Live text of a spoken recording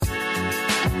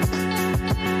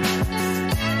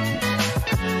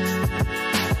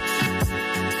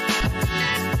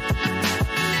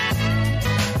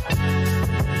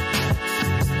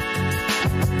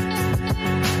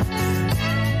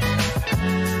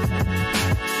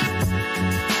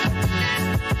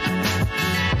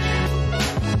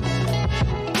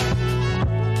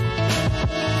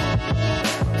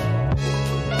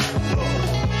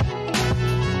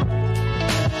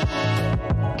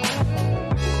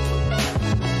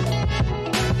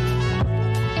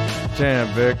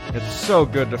Damn, Vic, it's so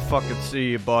good to fucking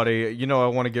see you, buddy. You know I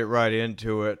want to get right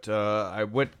into it. I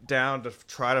went down to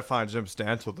try to find Jim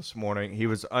Stancil this morning. He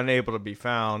was unable to be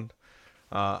found.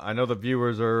 I know the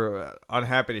viewers are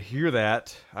unhappy to hear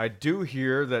that. I do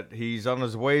hear that he's on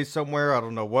his way somewhere. I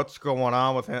don't know what's going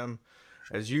on with him.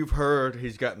 As you've heard,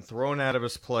 he's gotten thrown out of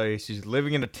his place. He's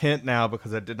living in a tent now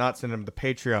because I did not send him the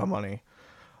Patreon money.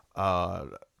 A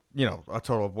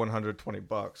total of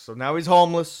 $120. So now he's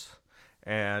homeless.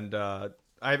 And I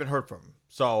haven't heard from him.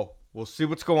 So we'll see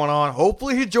what's going on.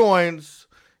 Hopefully he joins.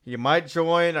 He might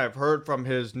join. I've heard from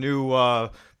his new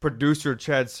producer,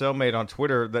 Chad Cellmate, on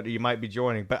Twitter that he might be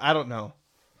joining. But I don't know.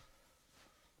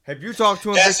 Have you talked to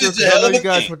him, Victor? I know you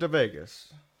guys went to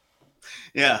Vegas.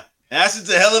 Yeah. Acid's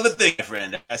a hell of a thing, my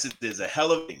friend. Acid is a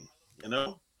hell of a thing, you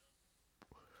know?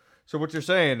 So what you're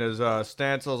saying is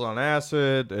Stancil's on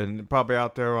acid and probably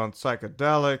out there on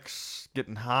psychedelics,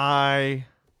 getting high.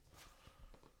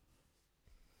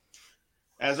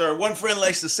 As our one friend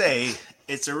likes to say,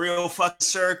 it's a real fucking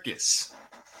circus.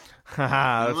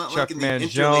 Haha, that's Chuck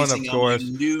Mangione, of course.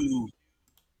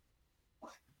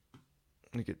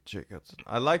 Look at Jake Hudson.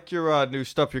 I like your new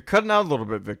stuff. You're cutting out a little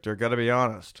bit, Victor. Got to be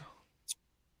honest.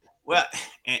 Well,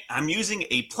 I'm using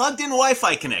a plugged-in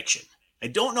Wi-Fi connection. I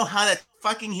don't know how that's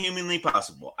fucking humanly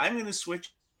possible. I'm going to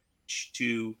switch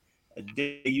to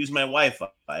use my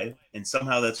Wi-Fi, and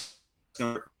somehow that's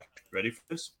going to work. Ready for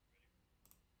this?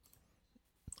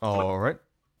 All right.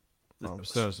 I'm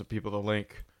sending some people the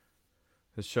link.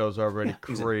 This show's already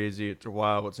crazy. It's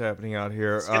wild what's happening out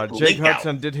here. Jake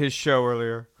Hudson did his show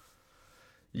earlier.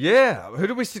 Yeah. Who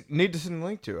do we need to send the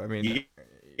link to? I mean,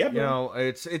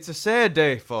 it's a sad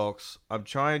day, folks. I'm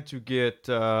trying to get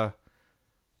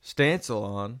Stancil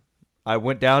on. I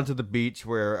went down to the beach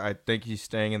where I think he's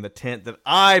staying in the tent that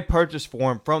I purchased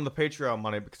for him from the Patreon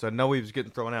money because I know he was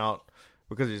getting thrown out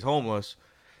because he's homeless.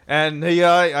 And he,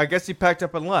 I guess he packed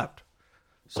up and left.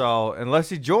 So unless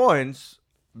he joins,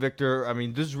 Victor, I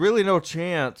mean, there's really no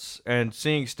chance. And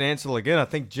seeing Stancil again, I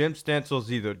think Jim Stancil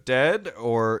is either dead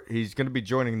or he's going to be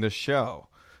joining this show.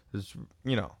 And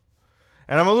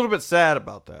I'm a little bit sad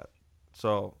about that.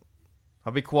 So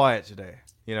I'll be quiet today,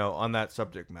 on that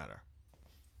subject matter.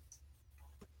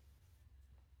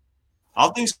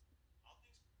 All things.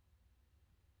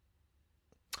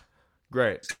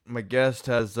 Great. My guest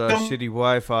has shitty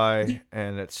Wi-Fi,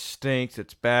 and it stinks.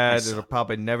 It's bad. It'll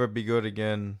probably never be good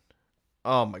again.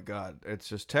 Oh, my God. It's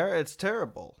just it's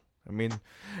terrible. I mean,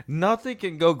 nothing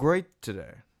can go great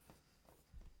today.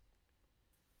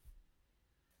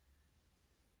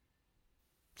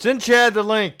 Send Chad the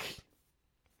link.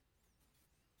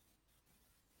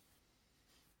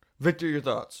 Victor, your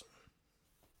thoughts?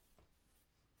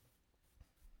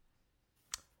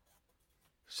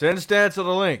 Send Stancil the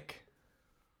link.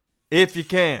 If you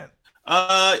can.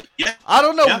 Yeah. I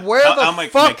don't know where the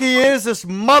fuck he is, this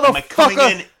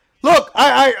motherfucker. Look,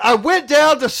 I went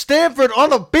down to Stanford on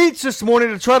the beach this morning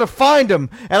to try to find him,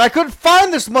 and I couldn't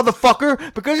find this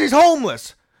motherfucker because he's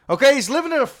homeless. Okay, he's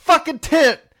living in a fucking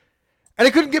tent, and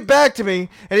he couldn't get back to me,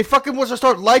 and he fucking wants to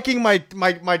start liking my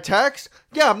text.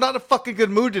 Yeah, I'm not in a fucking good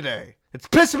mood today. It's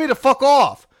pissing me the fuck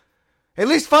off. At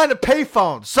least find a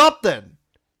payphone, something.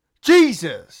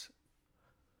 Jesus.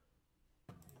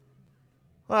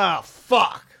 Oh,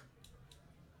 fuck.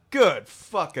 Good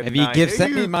fucking night. Have you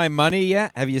sent me my money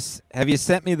yet? Have you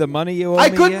sent me the money you owe me I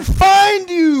couldn't find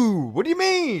you. What do you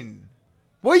mean?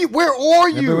 Where are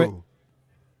you?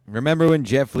 Remember when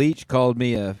Jeff Leach called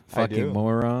me a fucking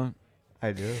moron?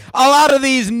 I do. A lot of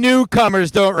these newcomers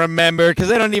don't remember because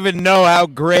they don't even know how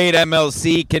great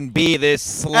MLC can be. This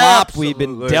slop we've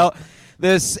been dealt.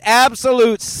 This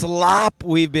absolute slop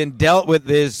we've been dealt with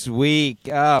this week.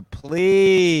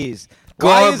 Please.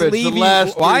 Why is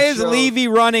Levy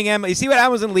running You see what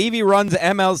happens when Levy runs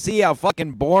MLC? How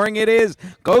fucking boring it is.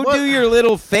 Do your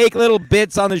little fake little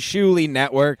bits on the Shuley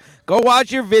Network. Go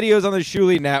watch your videos on the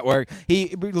Shuley Network.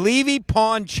 Levy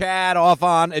pawned Chad off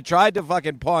tried to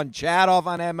fucking pawn Chad off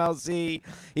on MLC.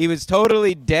 He was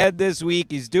totally dead this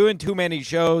week. He's doing too many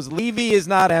shows. Levy is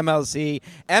not MLC.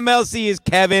 MLC is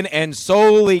Kevin and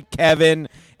solely Kevin.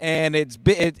 And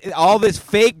all this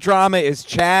fake drama is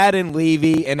Chad and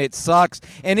Levy, and it sucks.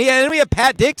 And then we have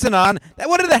Pat Dixon on.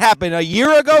 What did that happen? A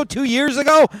year ago? 2 years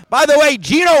ago? By the way,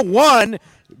 Gino won.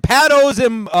 Pat owes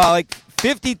him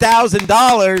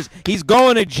 $50,000. He's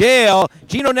going to jail.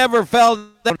 Gino never fell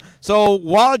down. So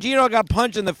while Gino got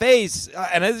punched in the face,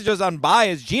 and this is just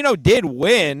unbiased, Gino did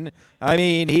win. I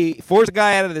mean, he forced a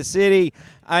guy out of the city.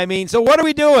 I mean, so what are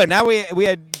we doing? Now we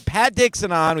had Pat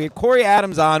Dixon on. We had Corey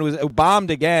Adams on, who bombed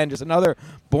again. Just another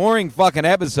boring fucking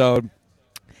episode.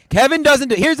 Kevin doesn't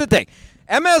do... Here's the thing.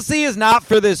 MLC is not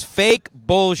for this fake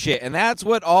bullshit, and that's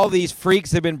what all these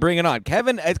freaks have been bringing on.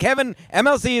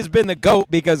 MLC has been the GOAT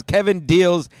because Kevin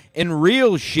deals in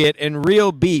real shit and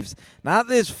real beefs, not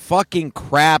this fucking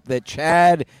crap that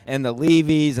Chad and the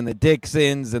Levys and the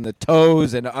Dixons and the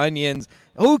Toes and Onions.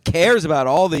 Who cares about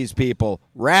all these people?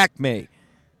 Rack me.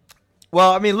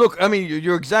 Well, I mean, look,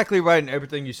 you're exactly right in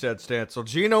everything you said, Stancil.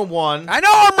 Gino won. I know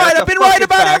I'm right. I've been right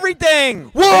about everything.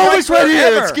 We're always right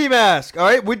here at Ski Mask. All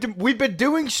right, we've been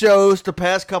doing shows the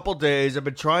past couple days. I've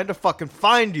been trying to fucking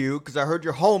find you because I heard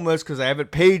you're homeless because I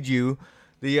haven't paid you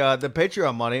the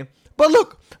Patreon money. But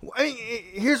look,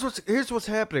 here's what's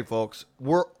happening, folks.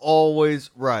 We're always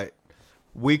right.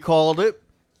 We called it.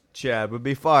 Chad would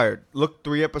be fired. Look,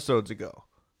 3 episodes ago.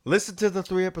 Listen to the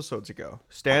 3 episodes ago.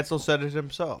 Stancil said it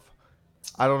himself.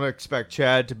 I don't expect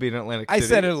Chad to be in Atlantic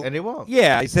City, and he won't.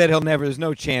 Yeah, I said he'll never. There's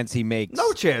no chance he makes.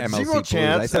 No chance. MLC Zero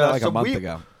chance. I said it like a month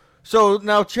ago. So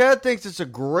now Chad thinks it's a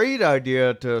great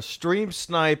idea to stream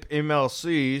snipe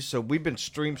MLC. So we've been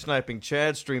stream sniping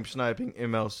Chad, stream sniping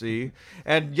MLC.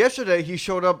 And yesterday he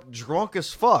showed up drunk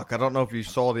as fuck. I don't know if you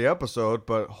saw the episode,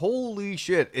 but holy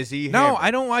shit, is he No, hammered. I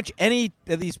don't watch any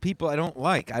of these people I don't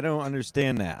like. I don't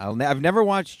understand that. I've never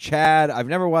watched Chad. I've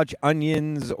never watched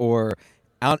Onions or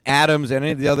Adams and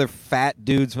any of the other fat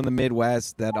dudes from the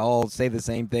Midwest that all say the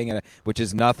same thing, which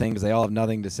is nothing because they all have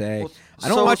nothing to say. Well, I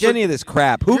don't watch any of this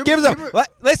crap. Who gives a...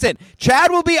 Listen,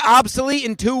 Chad will be obsolete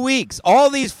in 2 weeks.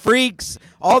 All these freaks,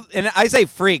 and I say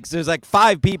freaks, there's like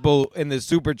 5 people in the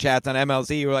super chats on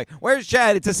MLC who are like, where's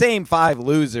Chad? It's the same 5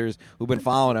 losers who've been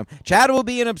following him. Chad will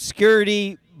be in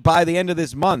obscurity by the end of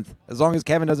this month, as long as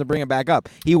Kevin doesn't bring him back up.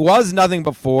 He was nothing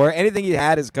before. Anything he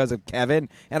had is because of Kevin,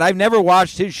 and I've never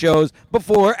watched his shows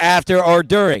before, after, or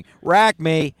during. Rack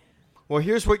me. Well,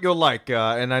 here's what you'll like,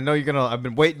 and I know you're gonna. I've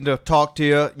been waiting to talk to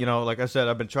you. You know, like I said,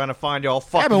 I've been trying to find you all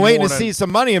fucking. I've been waiting morning. to see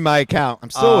some money in my account. I'm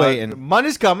still waiting.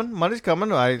 Money's coming. Money's coming.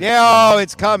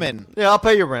 It's coming. Yeah, I'll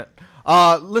pay your rent.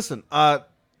 Listen.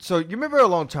 So you remember a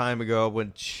long time ago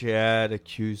when Chad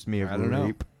accused me of rape?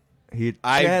 Know.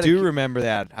 I do remember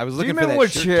that. I was looking for that. Do you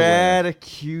remember shirt when Chad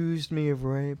accused me of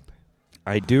rape?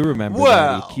 I do remember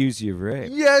that. He accused you of rape.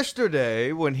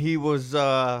 Yesterday, when he was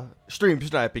stream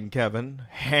sniping Kevin,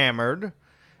 hammered,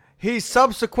 he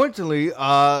subsequently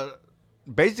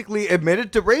basically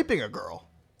admitted to raping a girl.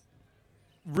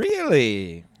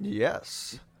 Really?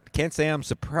 Yes. Can't say I'm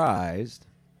surprised.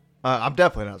 I'm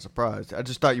definitely not surprised. I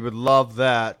just thought you would love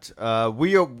that.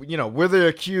 We're the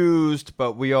accused,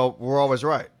 but we're always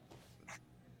right.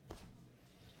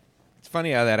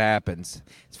 Funny how that happens.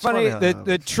 It's funny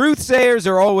the truth sayers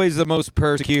are always the most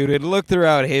persecuted. Look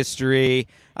throughout history.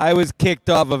 I was kicked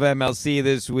off of MLC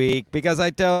this week because I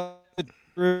tell the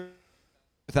truth.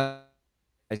 I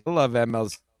still love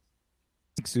MLC,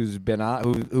 who's been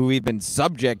on, who we've been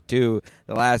subject to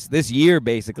this year,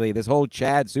 basically this whole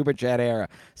Super Chad era.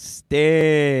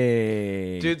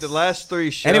 Stinks. Dude, the last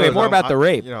 3 shows. Anyway, more about the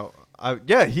rape.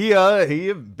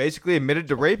 He basically admitted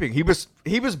to raping. He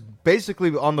was basically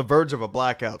on the verge of a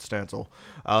blackout, Stancil.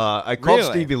 I called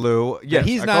Stevie Lou. Yes,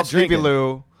 he's I not called drinking. Stevie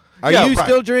Lou. Are you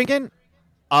still drinking?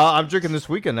 I'm drinking this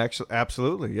weekend. Actually,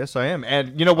 absolutely, yes, I am.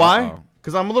 And you know why?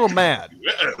 Because I'm a little mad.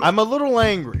 I'm a little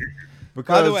angry.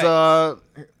 Because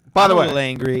by the way, a little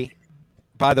angry.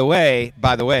 By the way,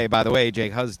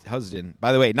 Jake Husden.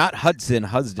 By the way, not Hudson.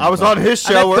 I was on his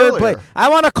show earlier. I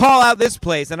want to call out this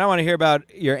place, and I want to hear about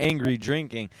your angry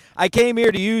drinking. I came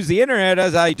here to use the internet,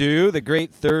 as I do, the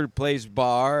great Third Place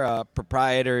bar,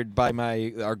 proprieted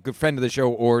by our good friend of the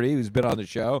show, Orty, who's been on the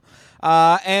show.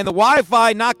 And the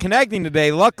Wi-Fi not connecting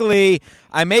today. Luckily,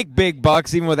 I make big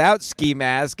bucks even without Ski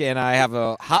Mask, and I have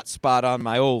a hotspot on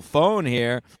my old phone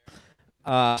here.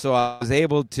 So I was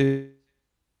able to...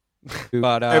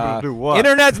 But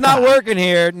internet's not working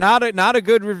here. Not a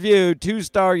good review.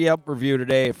 2-star Yelp review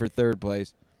today for Third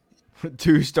Place.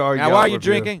 2-star Yelp. Now, why are you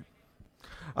review. drinking?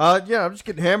 Yeah, I'm just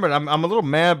getting hammered. I'm a little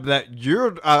mad that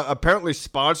you're apparently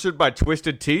sponsored by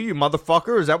Twisted Tea, you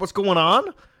motherfucker. Is that what's going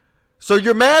on? So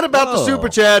you're mad about the super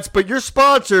chats, but you're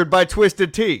sponsored by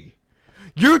Twisted Tea.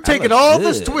 You're taking all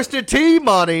this Twisted Tea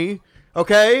money.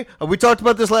 Okay, we talked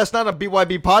about this last night on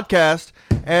BYB podcast,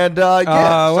 and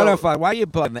why are you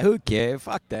plugging that? Who cares?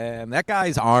 Fuck them. That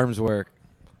guy's arms work.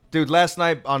 Dude, last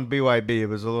night on BYB, it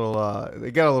was a little,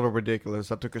 it got a little ridiculous.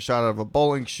 I took a shot out of a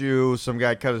bowling shoe. Some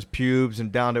guy cut his pubes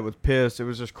and downed it with piss. It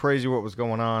was just crazy what was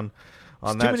going on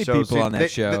that show. Too many people on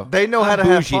that show. They know how to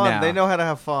have fun. Now. They know how to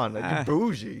have fun. You're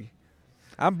bougie.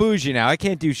 I'm bougie now. I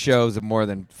can't do shows of more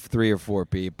than 3 or 4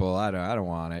 people. I don't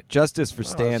want it. Justice for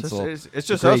Stancil. It's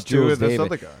just us two and this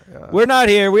other guy. Yeah. We're not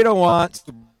here. We don't want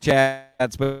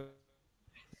chats, but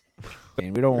We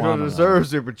don't You want don't deserve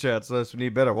super chats unless we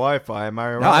need better Wi-Fi. Am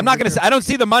I right? No, I'm not going to. I don't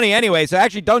see the money anyway, so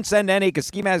actually don't send any because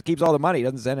Ski Mask keeps all the money. He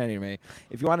doesn't send any to me.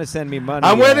 If you want to send me money,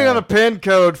 I'm waiting on a pin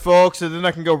code, folks, and then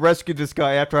I can go rescue this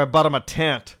guy after I bought him a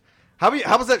tent. How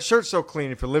was that shirt so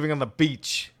clean if you're living on the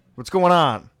beach? What's going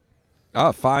on?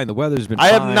 Oh, fine. The weather's been. I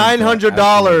have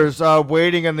 $900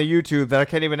 waiting on the YouTube that I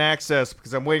can't even access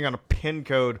because I'm waiting on a pin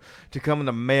code to come in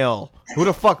the mail. Who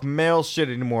the fuck mails shit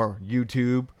anymore?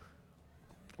 YouTube.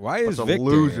 Why is the Victor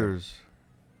losers?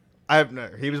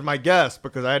 He was my guest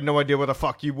because I had no idea where the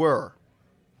fuck you were.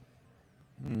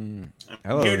 I'm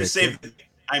here to save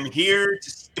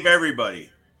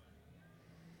everybody.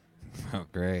 Oh,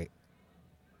 great.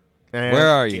 And Where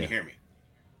are you? Can you hear me?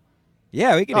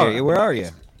 Yeah, we can hear you. Where are you?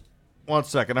 1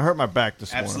 second. I hurt my back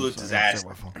this morning. Absolute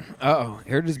disaster. Uh-oh.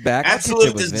 Hurt his back.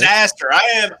 Absolute disaster. I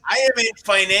am in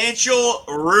financial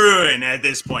ruin at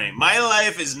this point. My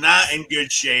life is not in good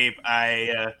shape.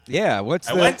 I went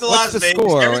to Las Vegas.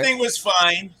 Score? Everything was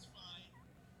fine.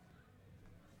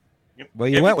 Well,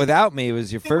 you went without me. It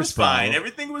was your first fine.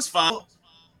 Everything was fine.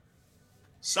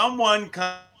 Someone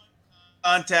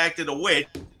contacted a witch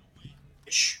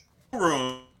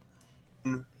room.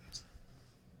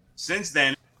 Since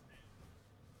then,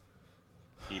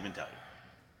 even tell you.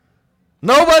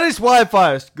 Nobody's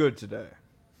Wi-Fi is good today.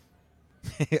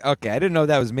 Okay, I didn't know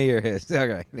that was me or his.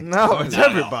 Okay. No, it's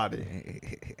everybody.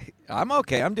 I'm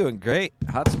okay. I'm doing great.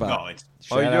 Hotspot.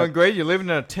 No, you're doing great? You're living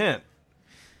in a tent,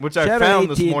 which I found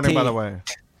this morning, by the way.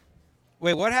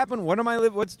 Wait, what happened? What am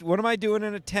I doing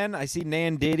in a tent? I see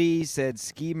Nan Diddy said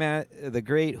the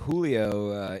great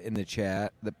Julio in the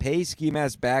chat. The pay Ski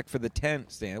Mask back for the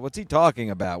tent stand. What's he talking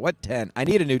about? What tent? I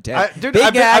need a new tent. I've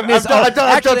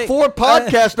done 4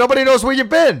 podcasts. Nobody knows where you've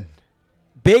been.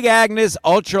 Big Agnes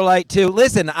Ultralight 2.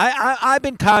 Listen, I've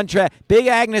been Big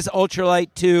Agnes Ultralight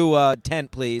 2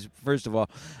 tent, please. First of all,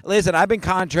 listen, I've been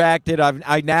contracted.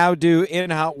 I now do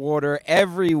In Hot Water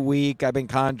every week. I've been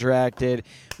contracted.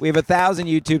 We have 1,000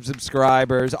 YouTube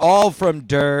subscribers, all from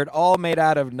dirt, all made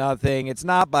out of nothing. It's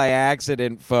not by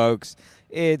accident, folks.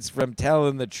 It's from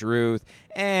telling the truth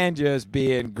and just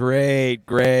being great,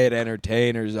 great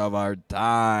entertainers of our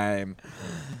time.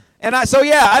 And I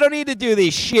don't need to do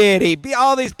these shitty.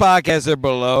 All these podcasts are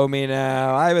below me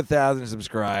now. I have 1,000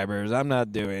 subscribers. I'm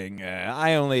not doing.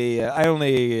 I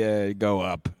only go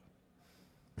up.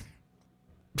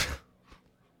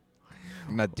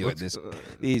 I'm not doing this.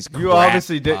 These. You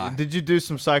obviously did. Did you do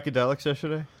some psychedelics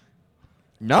yesterday?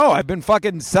 No, I've been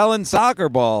fucking selling soccer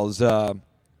balls. I've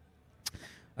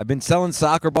been selling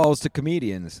soccer balls to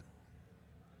comedians.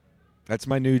 That's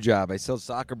my new job. I sell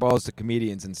soccer balls to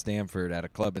comedians in Stanford at a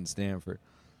club in Stanford.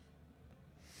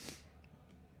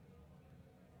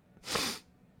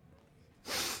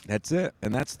 That's it,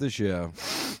 and that's the show.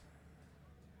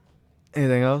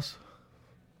 Anything else?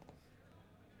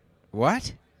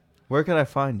 What? Where can I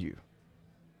find you?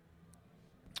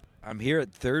 I'm here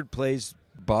at Third Place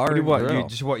Bar. What do you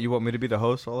and want? You want me to be the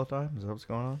host all the time? Is that what's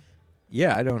going on?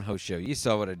 Yeah, I don't host show. You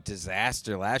saw what a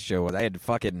disaster last show was. I had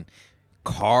fucking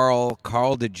Carl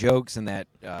did jokes and that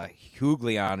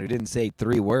Huglion who didn't say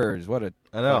 3 words. What a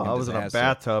I know. I was disaster. in a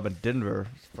bathtub in Denver.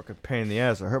 It's a fucking pain in the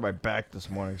ass. I hurt my back this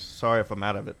morning. Sorry if I'm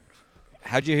out of it.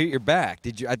 How'd you hurt your back?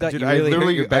 Did you? I thought you really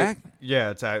hurt your back.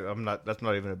 I'm not. That's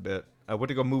not even a bit. I went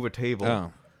to go move a table.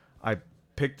 Oh. I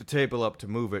picked the table up to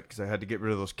move it because I had to get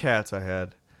rid of those cats I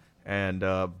had, and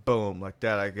boom, like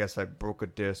that. I guess I broke a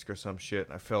disc or some shit,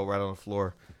 and I fell right on the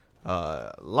floor.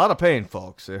 A lot of pain,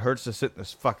 folks. It hurts to sit in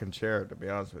this fucking chair, to be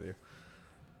honest with you.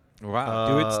 Wow.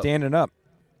 Do it standing up.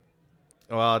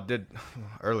 Well, I did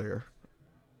earlier.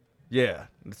 Yeah.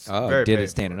 It's Oh, very did painful. it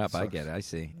standing up. It I sucks. get it. I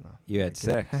see. You had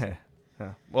sex.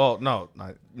 Yeah. Well, no,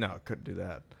 I couldn't do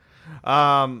that.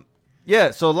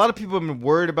 Yeah, so a lot of people have been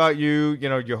worried about you. You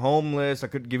know, you're homeless. I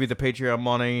couldn't give you the Patreon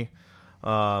money.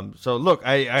 So look,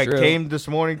 I came this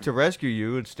morning to rescue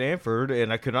you in Stanford,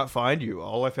 and I could not find you.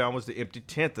 All I found was the empty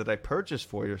tent that I purchased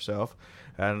for yourself,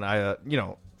 and I,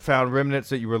 found remnants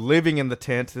that you were living in the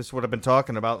tent. This is what I've been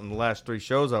talking about in the last 3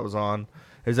 shows I was on,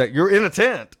 is that you're in a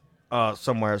tent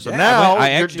somewhere. So now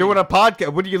you're doing a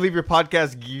podcast. What do you leave your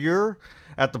podcast gear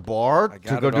at the bar to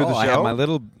go do the show? I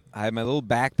have my little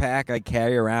backpack I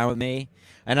carry around with me,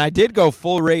 and I did go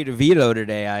full rate Vito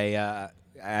today.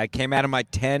 I came out of my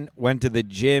tent, went to the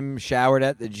gym, showered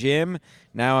at the gym.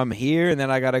 Now I'm here, and then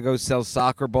I got to go sell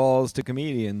soccer balls to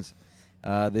comedians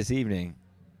this evening.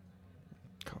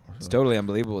 It's totally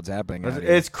unbelievable what's happening.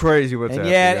 It's crazy what's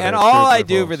happening. Yeah, and all I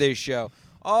do for this show,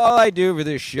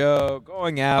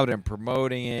 going out and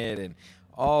promoting it, and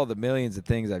all the millions of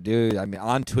things I do. I'm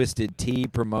on Twisted Tea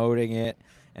promoting it.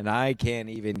 and I can't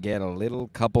even get a little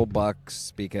couple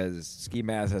bucks because Ski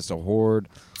Mask has to hoard.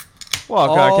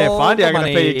 Well, I can't find you. I gotta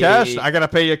money. pay you cash. I gotta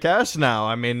pay you cash now.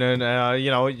 I mean,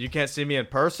 you can't see me in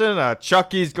person.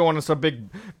 Chucky's going to some big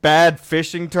bad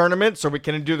fishing tournament, so we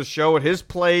can't do the show at his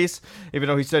place. Even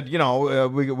though he said,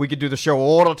 we could do the show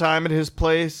all the time at his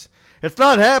place. It's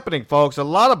not happening, folks. A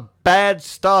lot of bad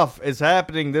stuff is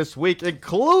happening this week,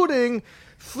 including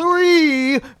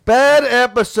 3 bad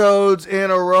episodes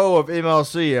in a row of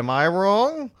MLC. Am I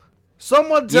wrong?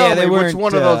 Someone tell me which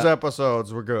one of those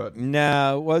episodes were good.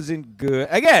 No, it wasn't good.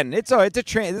 Again, it's a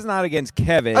this is not against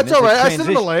Kevin. That's all right. I sent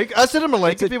him a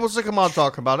link. If people want to come on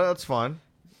talk about it, that's fine.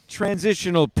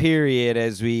 Transitional period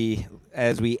as we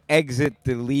exit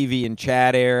the Levy and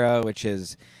Chad era, which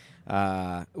is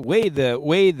weighed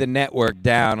the network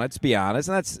down. Let's be honest.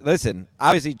 And listen.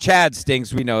 Obviously, Chad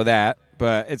stinks. We know that,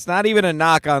 but it's not even a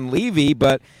knock on Levy,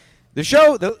 but. The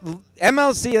show, the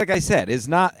MLC, like I said,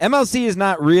 MLC is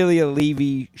not really a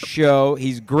Levy show.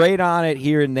 He's great on it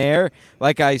here and there.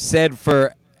 Like I said,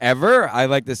 forever, I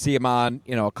like to see him on,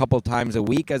 a couple times a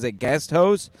week as a guest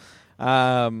host. But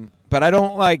I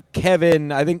don't like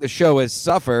Kevin. I think the show has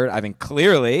suffered. I think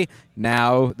clearly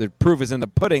now the proof is in the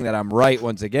pudding that I'm right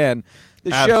once again.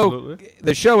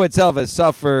 The show itself has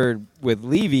suffered with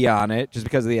Levy on it just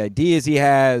because of the ideas he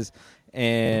has.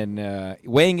 And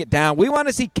weighing it down. We want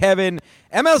to see Kevin.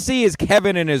 MLC is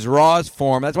Kevin in his rawest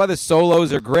form. That's why the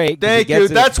solos are great. Thank you.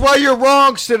 That's why you're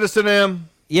wrong, Citizen M.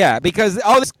 Yeah, because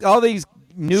all these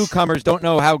newcomers don't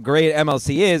know how great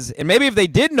MLC is. And maybe if they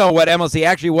did know what MLC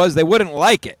actually was, they wouldn't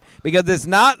like it. Because it's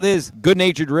not this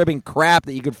good-natured ribbing crap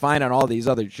that you could find on all these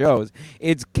other shows.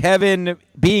 It's Kevin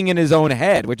being in his own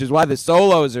head, which is why the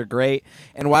solos are great.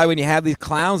 And why when you have these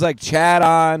clowns like Chad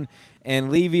on,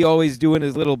 and Levy always doing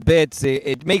his little bits,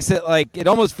 it makes it like, it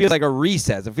almost feels like a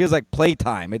recess. It feels like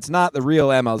playtime. It's not the real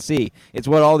MLC. It's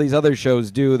what all these other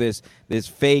shows do, this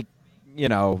fake,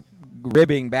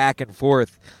 ribbing back and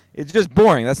forth. It's just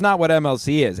boring. That's not what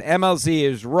MLC is. MLC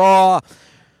is raw,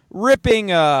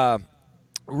 ripping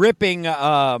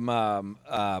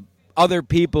other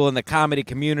people in the comedy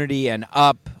community and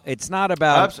up. It's not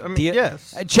about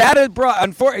yes. Chad had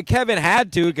Kevin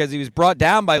had to because he was brought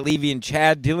down by Levy and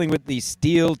Chad dealing with these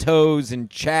steel toes and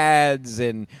Chads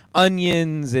and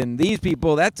onions and these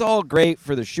people. That's all great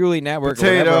for the Shuley Network.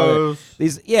 Potatoes.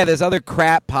 There's other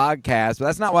crap podcasts, but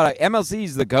that's not what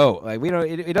MLC's the GOAT. Like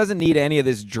it doesn't need any of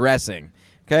this dressing.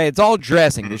 Okay, it's all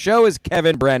dressing. The show is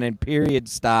Kevin Brennan. Period.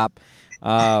 Stop.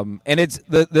 And it's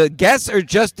the guests are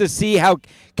just to see how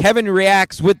Kevin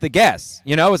reacts with the guests.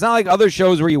 It's not like other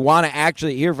shows where you want to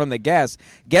actually hear from the guests.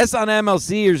 Guests on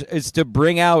MLC is to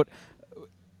bring out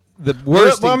the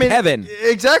worst in Kevin.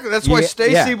 Exactly. That's why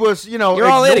Stacy was, You're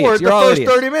all idiots. the first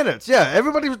 30 minutes. Yeah,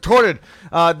 everybody retorted.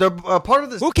 Part of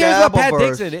this. Who cares about Pat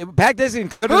Dixon? Pat Dixon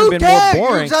could have been more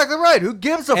boring. You're exactly right. Who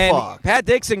gives a fuck? Pat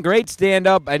Dixon, great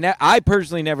stand-up. I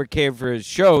personally never cared for his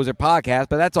shows or podcasts,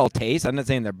 but that's all taste. I'm not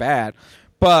saying they're bad.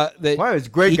 But he's a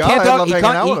great guy. I love hanging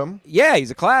out with him. Yeah, he's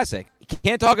a classic. He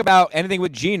can't talk about anything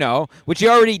with Gino, which he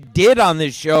already did on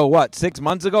this show, 6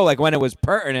 months ago, like when it was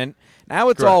pertinent. Now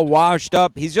it's all washed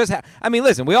up. He's just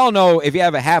listen, we all know if you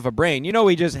have a half a brain,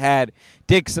 we just had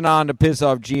Dixon on to piss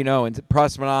off Gino and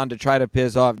Pressman on to try to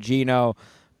piss off Gino.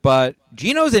 But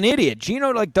Gino's an idiot.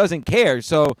 Gino doesn't care.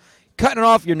 So cutting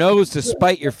off your nose to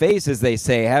spite your face, as they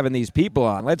say, having these people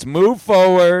on. Let's move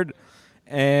forward.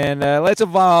 And let's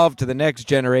evolve to the next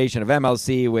generation of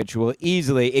MLC, which will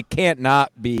it can't not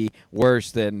be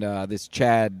worse than this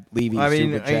Chad Levy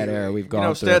Super Chad era we've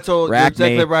gone through. Stancil, you're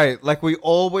exactly right. Like we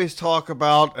always talk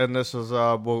about, and this is,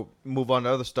 we'll move on to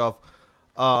other stuff.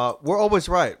 We're always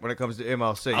right when it comes to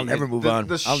MLC. I'll never move on.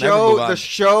 The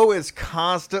show is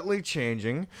constantly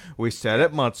changing. We said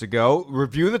it months ago.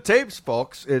 Review the tapes,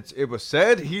 folks. It was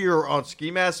said here on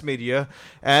Ski Mask Media.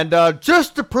 And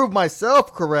just to prove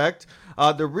myself correct,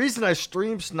 the reason I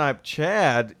stream sniped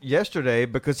Chad yesterday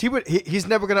because he's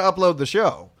never going to upload the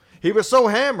show. He was so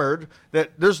hammered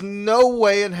that there's no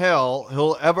way in hell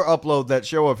he'll ever upload that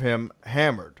show of him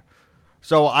hammered.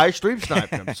 So I stream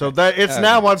sniped him. So that it's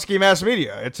now on Ski Mask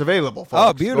Media. It's available, folks.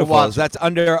 Oh, beautiful. That's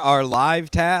under our live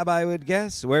tab, I would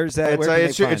guess. Where's that?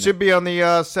 It should be on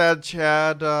the Sad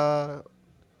Chad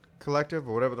Collective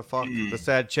or whatever the fuck, the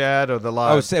Sad Chad or the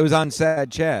live. Oh, it was on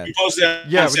Sad Chad. We posted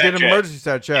that we did an emergency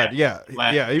Sad Chad. Yeah.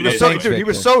 He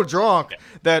was so drunk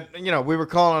that we were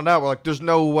calling it out. We're like, there's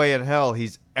no way in hell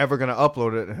he's ever gonna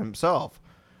upload it himself.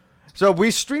 So we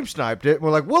stream sniped it. And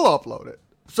we're like, we'll upload it.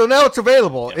 So now it's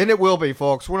available, and it will be,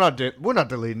 folks. We're not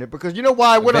deleting it because you know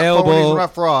why? We're not phonies, we're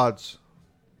not frauds.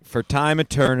 For time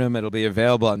eternum, it'll be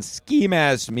available on Ski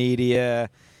Mask Media.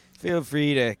 Feel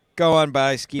free to go on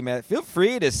by Ski Mask. Feel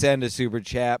free to send a super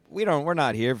chat. We're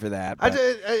not here for that.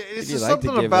 It's just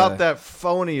something about that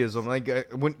phonyism. Like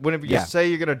whenever you say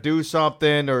you're gonna do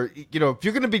something, or if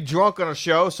you're gonna be drunk on a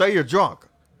show, say you're drunk.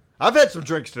 I've had some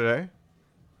drinks today,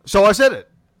 so I said it.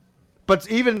 But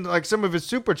even like some of his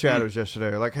super chatters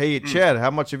yesterday are like, "Hey, Chad,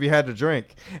 how much have you had to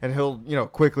drink?" And he'll,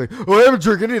 quickly, "Oh, I haven't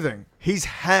drank anything." He's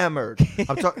hammered.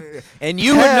 I'm talking, and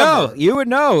you would know. You would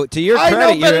know. To your credit,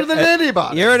 I know better than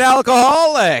anybody. You're an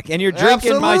alcoholic, and you're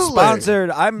drinking Absolutely. my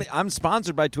sponsored. I'm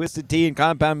sponsored by Twisted Tea and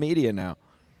Compound Media now.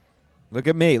 Look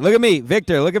at me,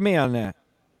 Victor. Look at me on that.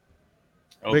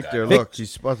 Okay. Victor, look,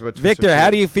 he's sponsored by Twisted Victor, Tea. how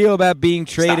do you feel about being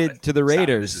traded to the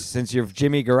Raiders since you're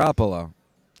Jimmy Garoppolo?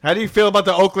 How do you feel about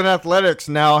the Oakland Athletics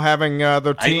now having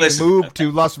their team moved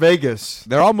to Las Vegas?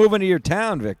 They're all moving to your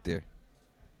town, Victor.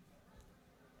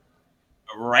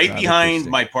 Right behind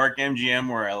my Park MGM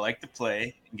where I like to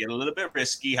play and get a little bit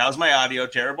risky. How's my audio?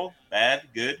 Terrible? Bad?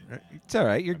 Good? It's all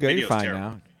right. You're good. You're fine terrible.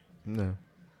 now. No.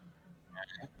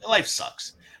 Life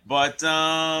sucks. But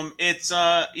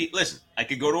listen, I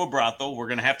could go to a brothel. We're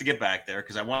going to have to get back there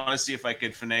because I want to see if I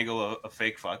could finagle a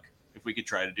fake fuck. If we could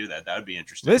try to do that, that would be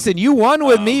interesting. Listen, you won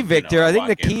with me, Victor. I think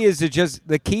the key is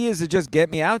to just get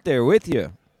me out there with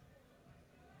you.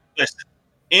 Listen,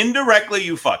 indirectly,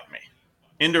 you fucked me.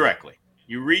 Indirectly,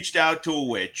 you reached out to a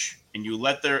witch and you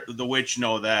let the witch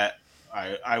know that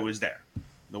I was there.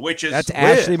 The witch is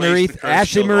Ashley Marie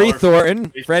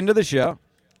Thornton, friend of the show.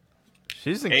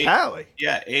 She's in Cali.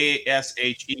 Yeah,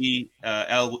 ASHELY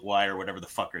or whatever the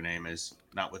fuck her name is.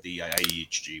 Not with the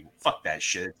IEHG. Fuck that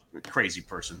shit. A crazy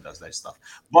person does that stuff.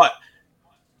 But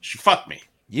she fucked me.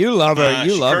 You love her.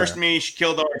 She cursed me. She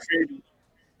killed all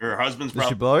her husband's probably. Did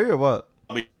she blow you or what?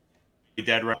 Probably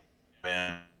dead right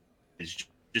now. It's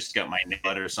just got my name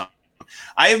or something.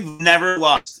 I've never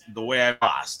lost the way I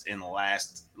lost in the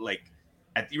last,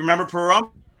 you remember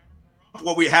Pahrump?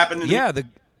 What we happened? The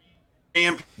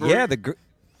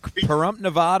Pahrump,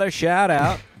 Nevada shout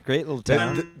out. Great little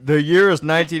town. The year is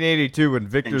 1982 when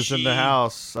Victor's in the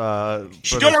house for the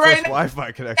first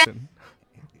Wi-Fi connection.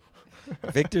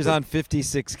 Victor's on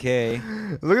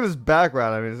 56K. Look at his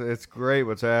background. I mean, it's great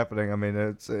what's happening. I mean,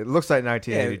 it looks like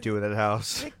 1982 in that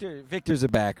house. Victor's a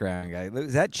background guy.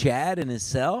 Is that Chad in his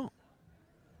cell?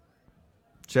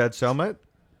 Chad Selmet?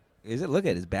 Is it? Look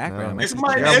at his background. No.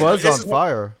 That was on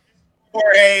fire.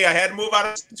 Hey, I had to move out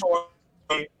of the toy.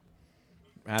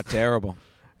 Not terrible.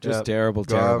 Just terrible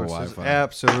Wi-Fi.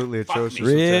 Absolutely atrocious.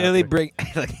 Really bring.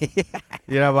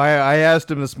 I asked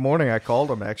him this morning. I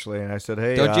called him actually, and I said,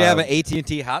 "Hey, don't you have an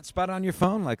AT&T hotspot on your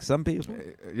phone like some people?"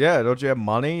 Yeah, don't you have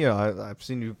money? I've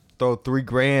seen you throw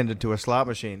 $3,000 into a slot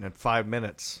machine in 5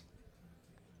 minutes.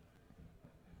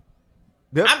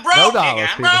 Yep, I'm broke. I'm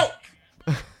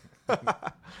broke.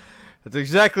 That's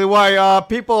exactly why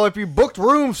people, if you booked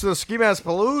rooms to the Ski Mask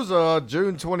Palooza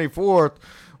June 24th.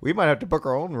 We might have to book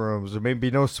our own rooms. There may be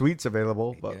no suites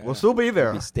available, but we'll still be there.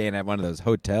 We'll be staying at one of those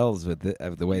hotels with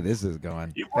the way this is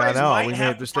going. I know. We may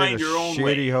have to stay in a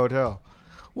shitty hotel.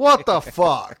 What the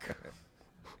fuck?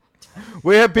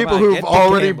 We have people who've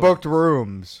already booked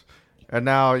rooms, and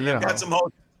now I've got some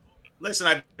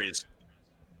Listen,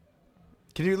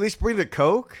 can you at least bring the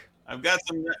Coke? I've got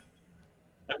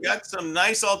some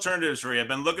nice alternatives for you. I've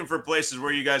been looking for places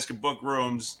where you guys could book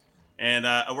rooms. And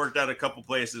I worked out a couple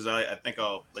places. I think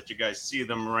I'll let you guys see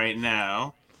them right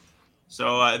now.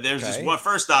 So there's this one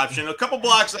first option, a couple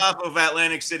blocks off of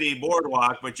Atlantic City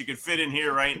Boardwalk, but you could fit in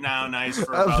here right now, nice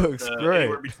for about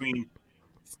anywhere between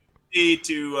 $50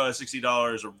 to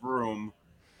 $60 a room.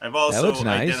 I've also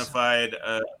identified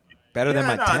better than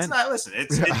my tent. It's not. Listen,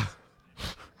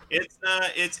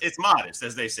 it's modest,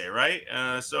 as they say, right?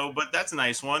 But that's a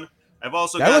nice one. I've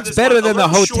also that looks better than the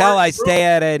hotel I stay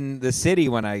at in the city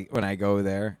when I go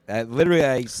there.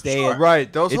 I stay at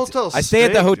right. Those hotels. I stay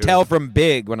at the hotel from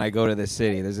Big when I go to the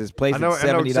city. There's this place. I know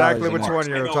exactly which one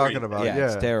you're talking about. Yeah,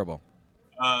 it's terrible.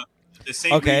 The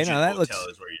same that looks.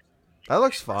 Is where that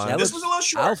looks fine. This was a little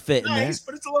short. I'll fit in there.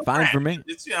 But it's a little fine cramped. for me.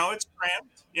 It's it's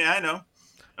cramped. Yeah, I know.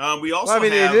 We also.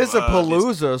 It is a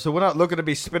palooza, so we're not looking to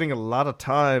be spending a lot of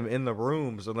time in the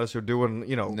rooms unless you're doing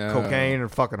cocaine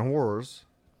and fucking whores.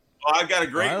 Oh, I've got a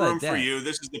great room for you.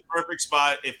 This is the perfect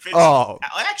spot. It fits.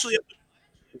 Actually,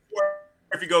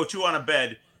 if you go two on a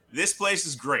bed, this place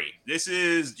is great.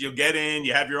 You'll get in,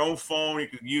 you have your own phone, you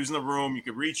can use in the room, you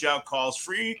can reach out, calls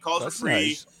are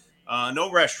free. Nice. No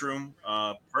restroom.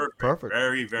 Perfect.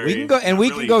 Very, very. We can go and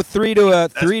we can go three to a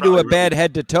bed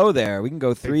head to toe there. We can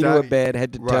go three to a bed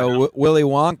head to toe, Willy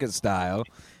Wonka style.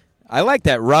 I like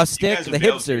that rustic. The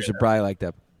hipsters should probably like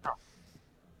that.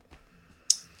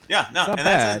 Yeah, no,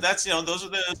 and that's those are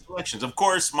the selections. Of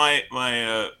course, my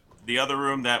the other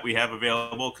room that we have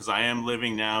available, because I am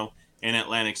living now in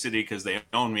Atlantic City because they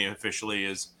own me officially,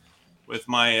 is with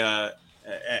my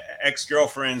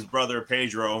ex-girlfriend's brother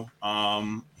Pedro.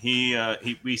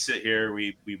 We sit here.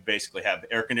 We basically have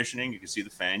air conditioning. You can see the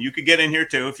fan. You could get in here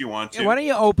too if you want to. Why don't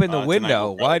you open the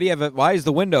window? Why do you have it? Why is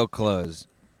the window closed?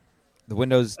 The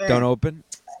windows don't open.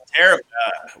 Terrible.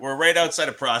 We're right outside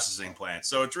a processing plant,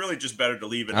 so it's really just better to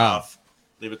leave it off,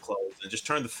 leave it closed, and just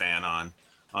turn the fan on.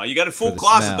 You got a full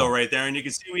closet though right there, and you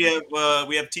can see we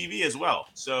have TV as well.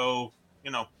 So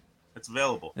it's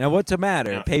available. Now, what's the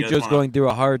matter? Pedro's going through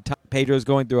a hard time. Pedro's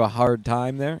going through a hard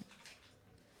time there.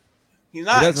 He's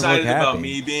not excited about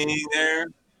me being there.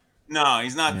 No,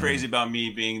 he's not crazy about me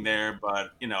being there.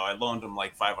 But I loaned him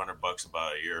like $500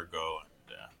 about a year ago.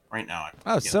 And, right now,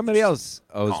 somebody else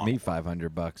owes me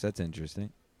 $500. That's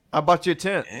interesting. I bought you a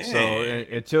tent. Hey.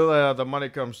 So until the money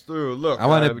comes through, look. I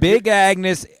want a Big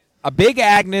Agnes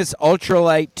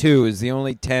Ultralight 2 is the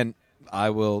only tent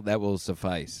that will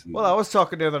suffice. Well, I was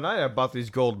talking the other night about these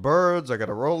gold birds. I got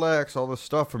a Rolex, all this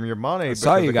stuff from your money. I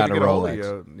saw you got a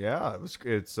Rolex. Yeah,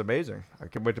 it's amazing. I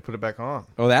can't wait to put it back on.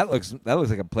 Oh, that looks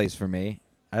like a place for me.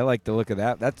 I like the look of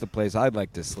that. That's the place I'd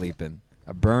like to sleep in.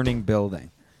 A burning building.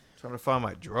 I'm trying to find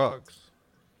my drugs.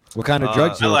 What kind of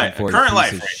drugs are you looking for? Current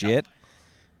life, piece of shit.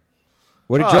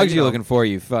 What drugs are you looking for,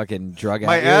 you fucking drug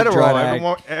addict? My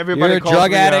Adderall. Everybody You're a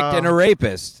drug addict and a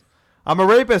rapist. I'm a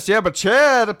rapist, yeah, but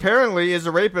Chad apparently is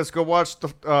a rapist. Go watch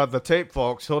the tape,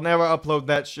 folks. He'll never upload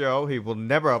that show. He will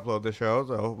never upload the show,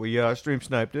 so we stream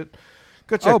sniped it.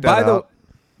 Go check that out.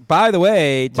 By the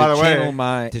way,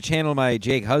 to channel my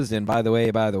Jake Husden, by the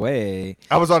way.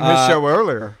 I was on his show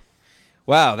earlier.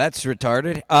 Wow, that's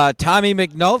retarded. Tommy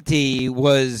McNulty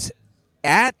was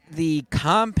at the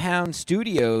Compound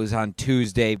Studios on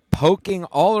Tuesday, poking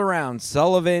all around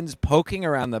Sullivan's, poking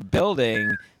around the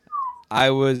building. I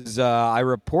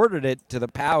reported it to the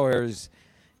powers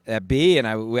that be, and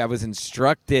I was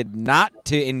instructed not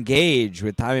to engage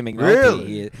with Tommy McNulty.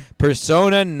 Really?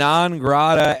 Persona non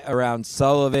grata around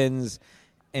Sullivan's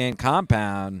and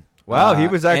Compound. Wow, he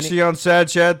was actually on Sad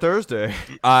Chad Thursday.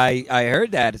 I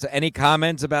heard that. So any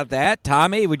comments about that?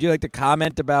 Tommy, would you like to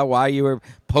comment about why you were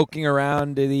poking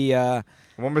around the I'll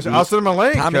send him a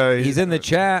link. Tommy, he's in the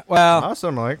chat. Well, I'll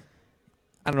send him a link.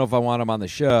 I don't know if I want him on the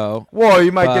show. Well,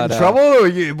 you might get in trouble, or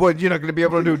you're not going to be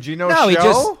able to do Gino's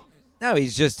show?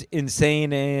 He's just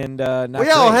insane and not Well,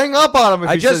 yeah, I'll hang up on him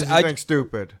if he says anything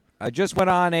stupid. I just went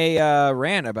on a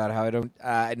rant about how I don't.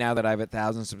 Now that I have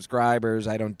 1,000 subscribers,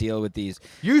 I don't deal with these.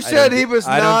 You said he was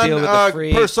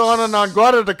persona non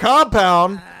grata to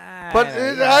Compound, but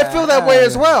I feel that way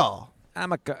as well.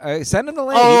 Send him the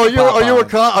link. No,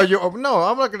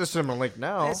 I'm not going to send him a link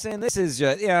now. Listen, this is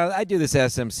just I do this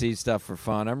SMC stuff for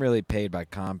fun. I'm really paid by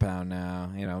Compound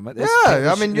now. You moved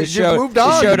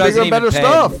on. You're bigger, better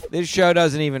stuff. This show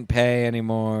doesn't even pay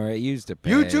anymore. It used to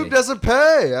pay. YouTube doesn't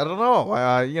pay. I don't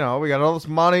know. We got all this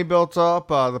money built up.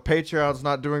 The Patreon's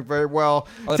not doing very well.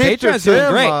 The Patreon's doing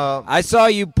great. I saw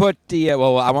you put the.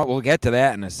 We'll get to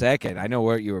that in a second. I know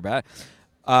where you were about.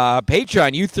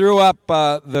 Patreon, you threw up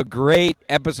the great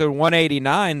episode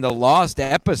 189, the lost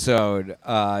episode,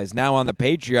 is now on the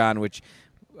Patreon, which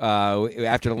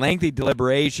after lengthy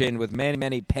deliberation with many,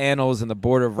 many panels and the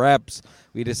Board of Reps,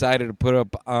 we decided to put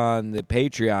up on the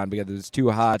Patreon because it was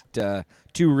too hot,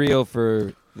 too real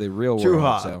for the real world. Too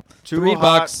hot. So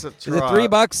 $3. Is it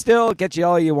 $3 still? Get you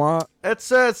all you want. It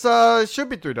should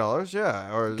be $3,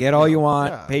 yeah. Or get all you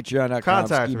want. Yeah. Patreon.com.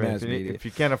 Contact me if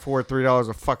you can't afford $3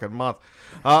 a fucking month.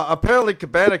 Apparently,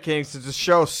 Cabana King, since the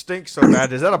show stinks so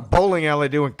bad, is at a bowling alley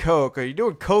doing coke. Are you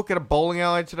doing coke at a bowling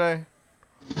alley today?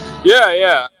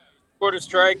 Yeah. Scored a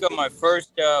strike on my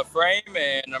first frame,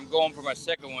 and I'm going for my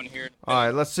second one here. All right,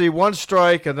 let's see one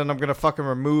strike, and then I'm gonna fucking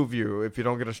remove you if you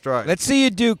don't get a strike. Let's see you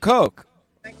do coke.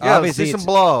 Yeah, obviously let's see some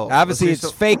blow. Obviously,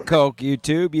 it's fake coke.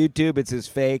 YouTube, it's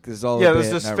just fake. This is all. Yeah,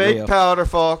 this is fake real. Powder,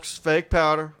 folks. Fake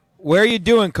powder. Where are you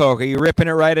doing coke? Are you ripping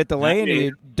it right at the lane, or are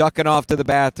you ducking off to the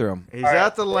bathroom? He's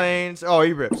at the lanes. Oh,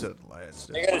 he rips it at the lanes.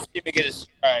 I gotta see me get a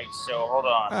strike, so hold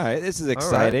on. All right, this is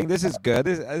exciting. Right. This is good.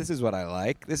 This is what I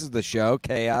like. This is the show,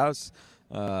 chaos.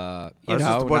 Not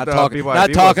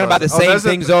talking about the same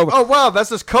things over. Oh wow, that's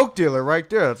this coke dealer right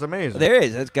there. That's amazing. There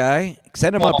is this guy.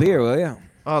 Send him up here, will you?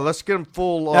 Oh, let's get him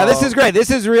full. Now, this is great.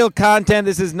 This is real content.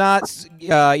 This is not,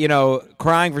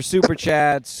 crying for super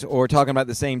chats or talking about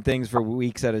the same things for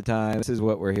weeks at a time. This is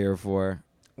what we're here for.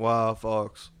 Wow,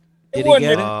 folks. Did he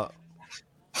get it?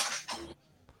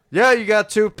 Yeah, you got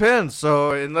 2 pins.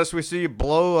 So unless we see you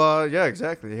blow, yeah,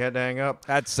 exactly. You had to hang up.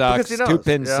 That sucks. 2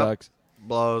 pins sucks.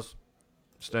 Blows.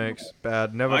 Stinks.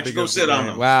 Bad. Never. Why don't you go sit on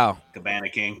them? Wow. Cabana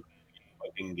King.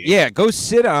 fucking game. Yeah, go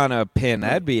sit on a pin.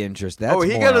 That'd be interesting. That's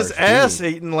he got his ass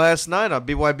eaten last night on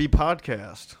BYB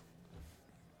podcast.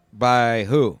 By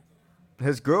who?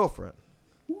 His girlfriend.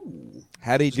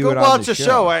 How do you do go it on watch the the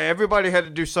show? Everybody had to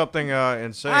do something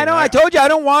insane. I know. I told you I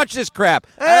don't watch this crap.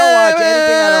 I don't watch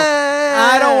anything.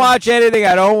 I don't watch anything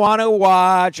I don't want to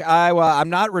watch. I'm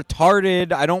not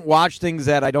retarded. I don't watch things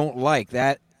that I don't like.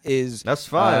 That's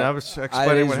fine. I was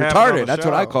explaining what happened retarded. on the That's show.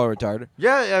 what I call retarded.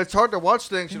 Yeah, it's hard to watch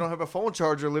things. You don't have a phone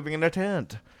charger living in a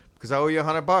tent. Because I owe you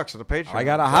 $100 for the Patreon. I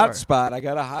got a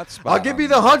hotspot. I'll give you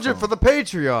the 100 for the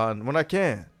Patreon when I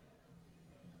can.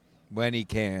 When he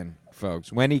can,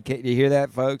 folks. When he can. You hear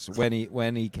that, folks? When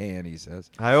he can, he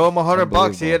says. I owe him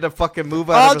 $100. He had to fucking move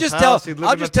out of his house.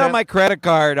 I'll just tell my credit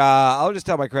card. I'll just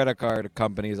tell my credit card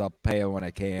companies I'll pay them when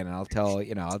I can, and I'll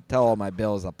tell all my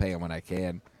bills I'll pay them when I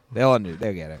can. They'll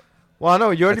get it. Well, I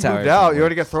know you already moved out. You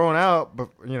already got thrown out, but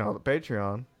the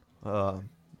Patreon.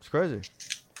 It's crazy.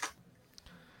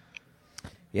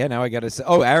 Yeah, now I got to say.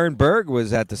 Oh, Aaron Berg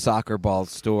was at the soccer ball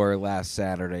store last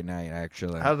Saturday night,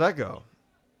 actually. How did that go?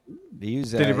 Did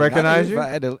he recognize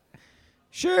you?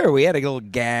 Sure, we had a little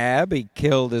gab. He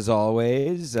killed as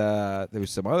always. There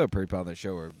was some other people on the show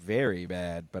who were very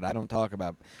bad, but I don't talk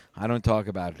about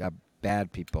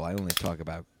bad people. I only talk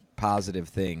about positive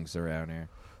things around here.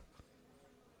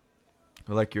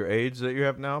 Like your AIDS that you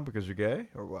have now because you're gay,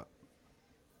 or what?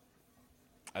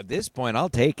 At this point, I'll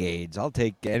take AIDS. I'll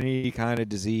take any kind of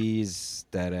disease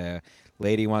that a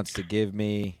lady wants to give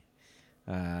me.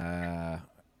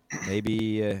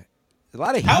 Maybe a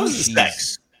lot of. How's the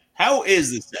sex? How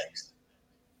is the sex?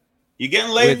 You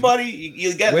getting laid, buddy?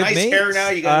 You got nice hair now.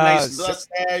 You got a nice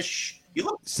mustache. You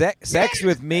look sex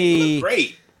with me. You look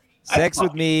great. Sex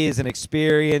with me is an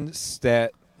experience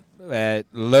that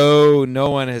no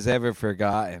one has ever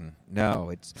forgotten. No,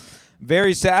 it's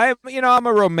very sad. I'm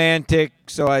a romantic,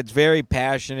 so it's very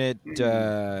passionate.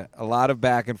 A lot of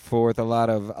back and forth. A lot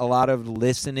of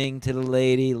listening to the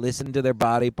lady. Listen to their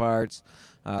body parts.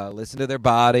 Listen to their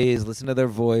bodies. Listen to their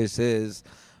voices.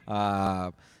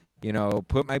 Put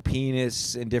my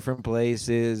penis in different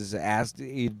places. Ask, do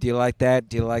you like that?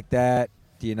 Do you like that?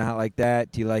 Do you not like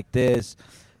that? Do you like this?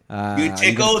 You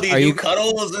tickle? Do you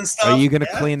cuddles and stuff? Are you gonna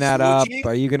clean that up?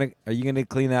 Are you gonna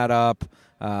clean that up?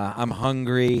 I'm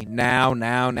hungry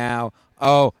now.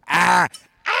 Oh,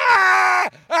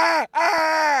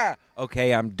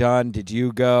 Okay, I'm done. Did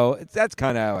you go? That's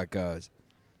kind of how it goes.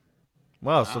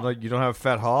 Wow, so you don't have a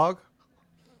fat hog?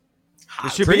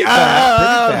 It should Pretty be.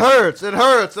 fat. It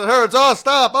hurts. Oh,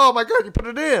 stop! Oh my God, you put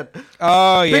it in.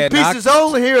 Oh yeah, Big pieces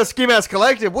only here at Ski Mask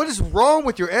Collective. What is wrong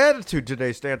with your attitude today,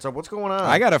 Stancil? What's going on?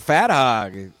 I got a fat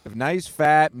hog, nice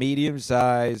fat, medium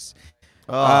size.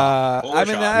 Probably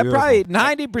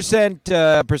 90%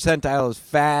 percentile is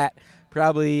fat.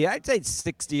 Probably I'd say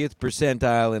 60th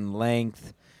percentile in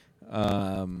length.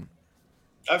 I've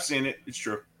seen it. It's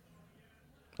true.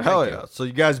 Hell yeah! So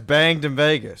you guys banged in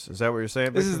Vegas? Is that what you're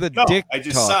saying? This is the No, dick I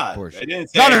just talk saw it. portion. I didn't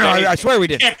say No. anything. I swear we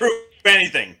did. Can't prove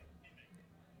anything.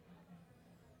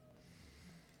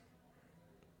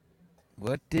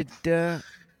 What did Julio?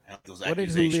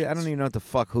 I don't even know what the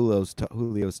fuck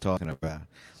Julio's talking about.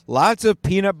 Lots of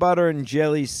peanut butter and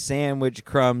jelly sandwich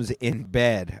crumbs in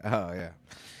bed. Oh yeah,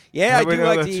 yeah. I do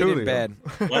like to eat in bed.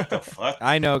 What the fuck?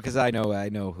 I know because I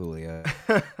know Julio.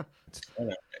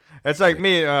 It's like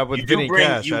me with Vinny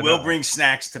Cash. You will bring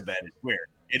snacks to bed. It's weird.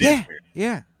 It is weird.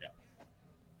 Yeah.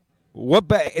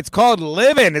 It's called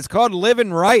living. It's called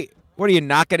living right. What are you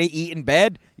not going to eat in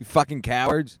bed? You fucking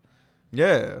cowards.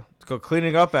 Yeah. It's called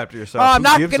cleaning up after yourself. Oh, I'm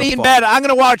not going to eat in bed. I'm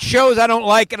going to watch shows I don't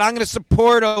like, and I'm going to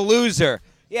support a loser.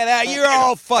 Yeah, you're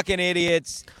all fucking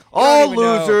idiots. All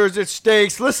losers. It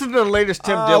stinks. Listen to the latest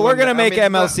Tim Dillon. We're going to make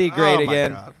MLC great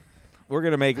again. God. We're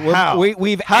going to make How?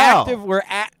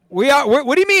 We are.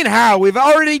 What do you mean how? We've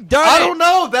already done it. I don't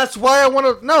know. That's why I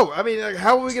want to know. I mean,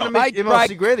 how are we going to make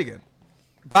MLC great again?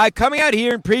 By coming out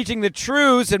here and preaching the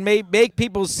truths and make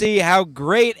people see how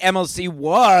great MLC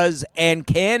was and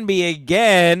can be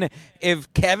again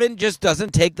if Kevin just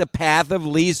doesn't take the path of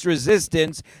least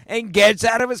resistance and gets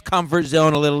out of his comfort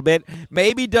zone a little bit,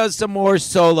 maybe does some more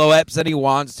solo eps than he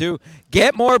wants to,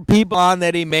 get more people on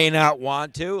that he may not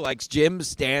want to, like Jim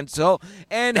Stancil,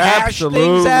 and hash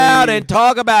things out and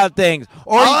talk about things.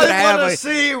 Or I want to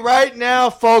see right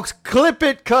now, folks, clip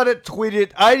it, cut it, tweet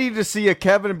it. I need to see a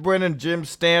Kevin Brennan, Jim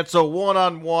Stancil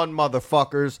one-on-one,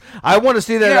 motherfuckers. I want to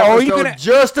see that episode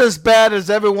just as bad as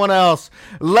everyone else.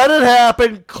 Let it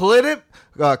happen. Cut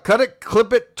it,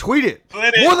 clip it, tweet it.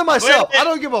 More than myself. I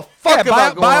don't give a fuck about going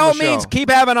on the show. By all means, keep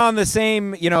having on the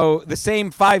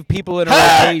same 5 people in a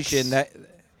rotation.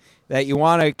 that you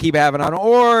want to keep having on,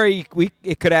 or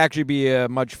it could actually be a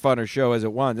much funner show as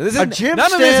it was. This is Jim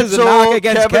none of this is a knock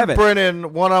against Kevin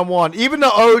Brennan one-on-one. Even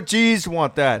the OGs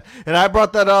want that, and I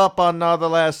brought that up on the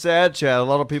last Sad Chat. A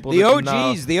lot of people, the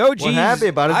OGs weren't happy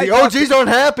about it. The OGs aren't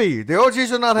happy. The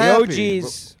OGs are not happy. The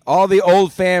OGs. All the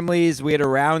old families. We had a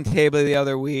round table the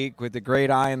other week with the Great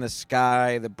Eye in the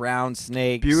Sky, the Brown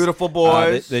Snakes, beautiful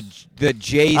boys. The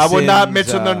Jasons. I would not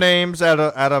mention their names out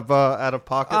of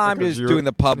pocket. I'm just doing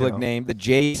the public name. The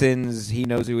Jasons. He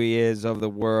knows who he is of the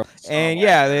world. And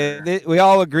we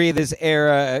all agree this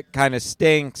era kind of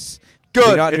stinks.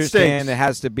 Good. We understand it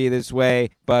has to be this way,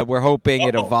 but we're hoping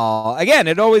it evolves. Again,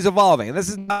 it's always evolving.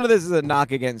 None of this is a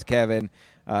knock against Kevin.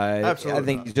 Absolutely I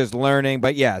think he's just learning,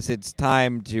 but yes, it's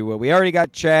time to. We already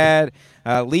got Chad.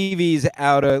 Levy's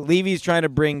out. Levy's trying to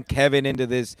bring Kevin into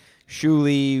this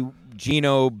Shuley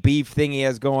Gino beef thing he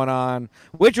has going on,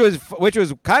 which was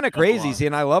kind of crazy.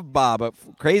 Seeing, I love Bob, but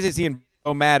crazy seeing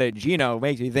so mad at Gino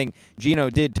makes me think Gino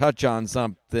did touch on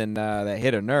something that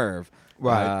hit a nerve.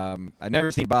 Right. I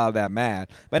never seen Bob that mad.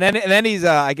 But then he's,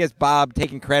 I guess, Bob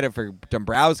taking credit for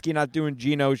Dombrowski not doing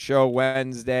Gino's show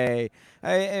Wednesday.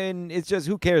 And it's just,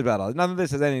 who cares about all this? None of this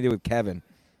has anything to do with Kevin.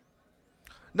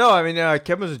 No, I mean,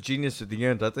 Kevin was a genius at the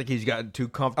end. I think he's gotten too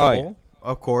comfortable,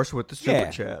 of course, with the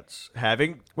super chats.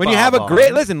 When you have a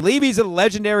great, listen, Levy's a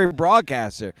legendary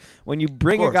broadcaster. When you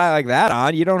bring a guy like that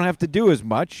on, you don't have to do as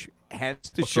much.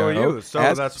 Hence the show. So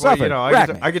that's why,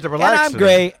 I get to relax. And I'm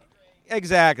great.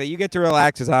 Exactly. You get to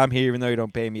relax as I'm here, even though you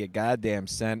don't pay me a goddamn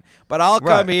cent. But I'll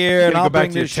come here and I'll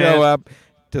bring this show up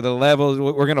to the levels.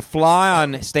 We're going to fly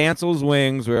on Stancil's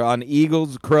wings. We're on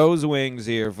Crow's wings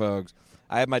here, folks.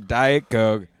 I have my Diet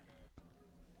Coke.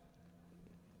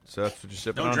 So that's what you're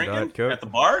sipping on, Diet Coke? At the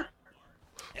bar?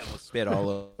 Yeah, we'll spit all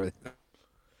over.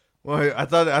 Well, I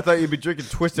thought you'd be drinking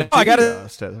Twisted Tea.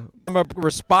 I'm a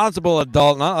responsible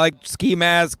adult, not like Ski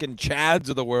Mask and Chads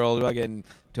of the world. Fucking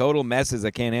total messes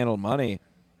that can't handle money.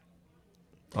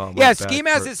 Ski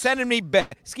Mask is sending me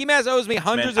Ski Mask owes me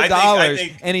hundreds of dollars,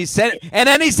 and he's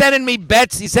sending me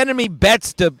bets. He's sending me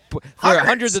bets for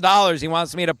hundreds of dollars. He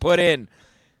wants me to put in.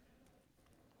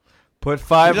 Put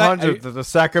 500 that the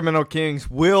Sacramento Kings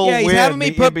will win. He's having me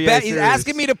put bets. He's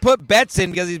asking me to put bets in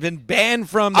because he's been banned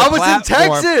from the platform. I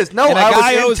was in Texas. No,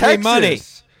 I was in Texas. Me money.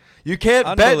 You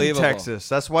can't bet in Texas.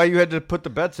 That's why you had to put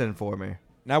the bets in for me.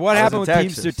 Now, what happened with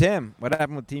Teamster Tim? What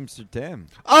happened with Teamster Tim?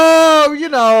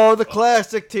 Oh, the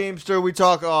classic Teamster. We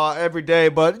talk every day,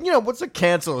 but, what's the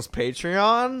cancel his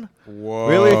Patreon? Whoa.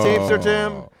 Really, Teamster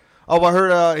Tim? Oh, I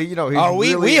heard,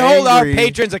 he's we hold our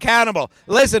patrons accountable.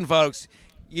 Listen, folks.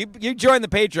 You join the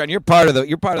Patreon. You're part of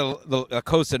the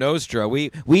Cosa Nostra.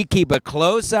 We keep a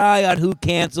close eye on who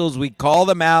cancels. We call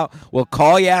them out. We'll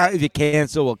call you out if you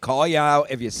cancel. We'll call you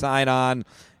out if you sign on.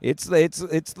 It's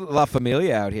La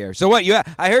Familia out here. So what?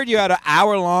 I heard you had an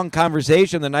hour-long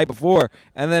conversation the night before,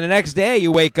 and then the next day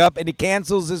you wake up and he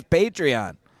cancels his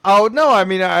Patreon. Oh, no, I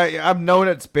mean, I've known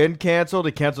it's been canceled.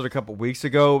 It canceled a couple weeks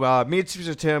ago. Me and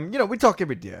Caesar Tim, we talk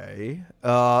every day.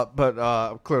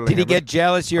 But clearly... Did he get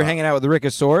jealous you're hanging out with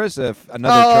Rickosaurus,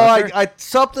 another trucker?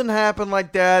 Something happened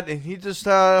like that, and he just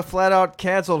flat out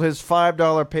canceled his $5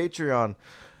 Patreon.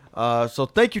 So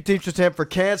thank you, Teamster Tim, for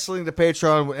canceling the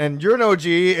Patreon. And you're an OG,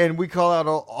 and we call out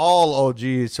all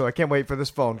OGs, so I can't wait for this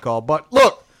phone call. But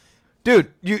look,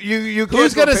 dude, you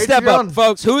who's going to step up,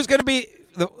 folks? Who's going to be...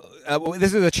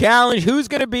 this is a challenge. Who's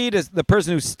going to be the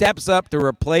person who steps up to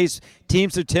replace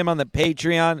Teamster Tim on the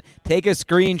Patreon? Take a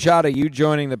screenshot of you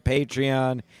joining the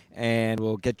Patreon, and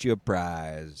we'll get you a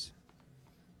prize.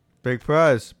 Big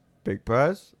prize. Big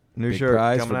prize. New shirt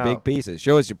prize coming for out. Big pieces.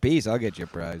 Show us your piece. I'll get you a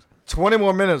prize. 20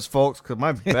 more minutes, folks, because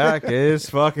my back is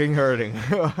fucking hurting.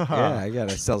 Yeah, I got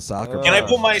to sell soccer. Can I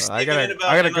put my statement in about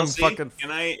I gotta MLC? come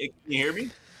Can you hear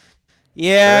me?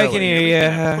 Yeah, I can hear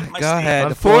you. Go ahead.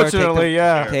 Unfortunately,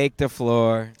 Take the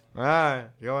floor. All right,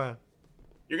 go ahead.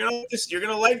 You're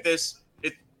gonna like this.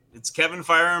 It's Kevin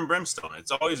Fire and Brimstone.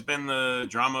 It's always been the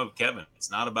drama of Kevin. It's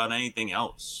not about anything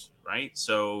else, right?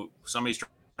 So somebody's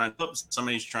trying to flip.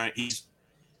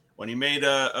 When he made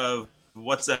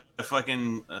what's that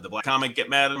fucking the black comic get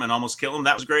mad at him and almost kill him.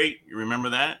 That was great. You remember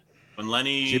that when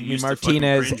Lenny Jimmy used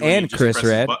Martinez to and Chris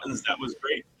Red. Buttons, that was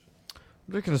great.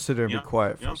 I'm just going to sit there and be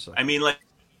quiet for a second. I mean, like,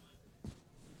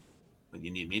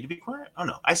 you need me to be quiet? Oh,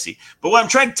 no, I see. But what I'm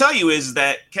trying to tell you is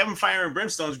that Kevin Fire and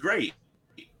Brimstone is great.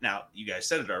 Now, you guys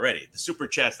said it already. The super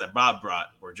chats that Bob brought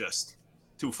were just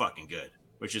too fucking good,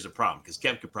 which is a problem because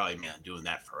Kev could probably be doing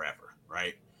that forever,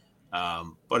 right?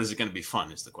 But is it going to be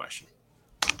fun is the question.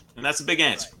 And that's a big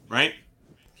answer, right?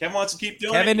 Kevin wants to keep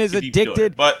doing Kevin it. is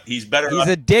addicted, but he's better. He's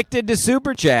addicted to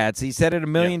super chats. He said it a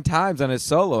million times on his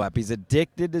solo app. He's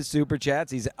addicted to super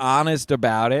chats. He's honest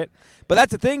about it. But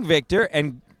that's the thing, Victor,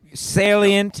 and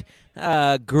salient,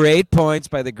 great points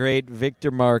by the great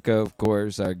Victor Marco, of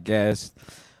course, our guest.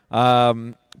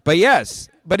 But yes,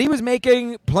 but he was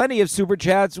making plenty of super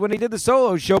chats when he did the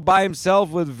solo show by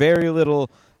himself with very little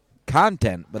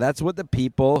content. But that's what the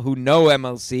people who know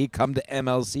MLC come to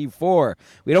MLC for.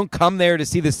 We don't come there to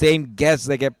see the same guests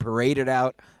that get paraded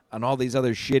out on all these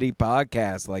other shitty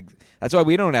podcasts. Like, that's why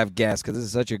we don't have guests, because this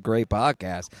is such a great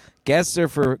podcast. Guests are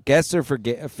for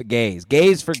gays.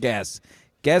 Gays for guests.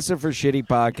 Guests are for shitty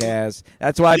podcasts.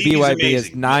 That's why BYB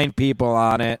has 9 people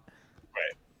on it.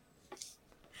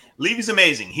 Levy's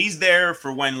amazing. He's there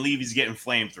for when Levy's getting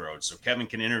flamethrowed, so Kevin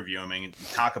can interview him and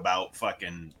talk about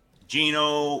fucking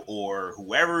Gino or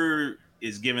whoever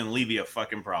is giving Levy a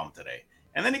fucking problem today.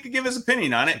 And then he could give his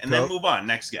opinion on it and then move on.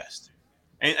 Next guest.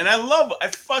 And I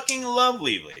fucking love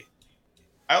Levy.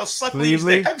 I'll suck Levy's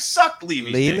dick. I've sucked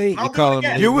Levy's dick. You call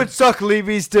him? You would suck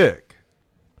Levy's dick.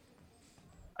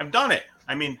 I've done it.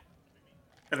 I mean,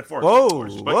 metaphorically.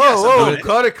 Whoa.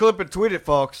 Cut it, clip it, tweet it,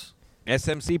 folks.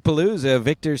 SMC Palooza,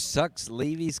 Victor sucks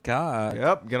Levy's cock.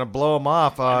 Yep, gonna blow him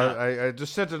off. I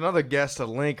just sent another guest a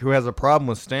link who has a problem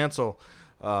with Stancil,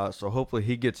 so hopefully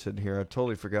he gets in here. I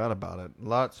totally forgot about it. A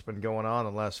lot's been going on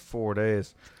in the last 4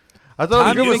 days. I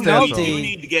thought you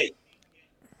need to get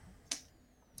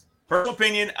personal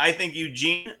opinion. I think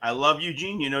Eugene. I love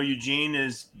Eugene. You know, Eugene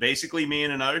is basically me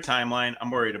in another timeline. I'm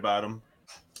worried about him.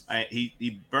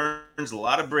 He burns a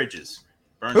lot of bridges.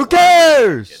 Who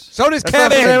cares? So does That's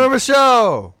Kevin. Not the name of a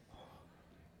show.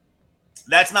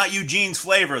 That's not Eugene's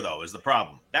flavor, though, is the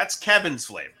problem. That's Kevin's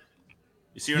flavor.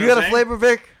 You see what I'm saying? You got a flavor,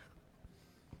 Vic?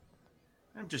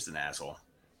 I'm just an asshole.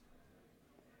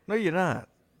 No, you're not.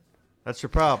 That's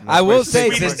your problem. I will say,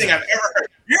 the sweetest thing I've ever heard.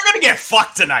 You're gonna get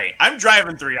fucked tonight. I'm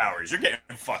driving 3 hours. You're getting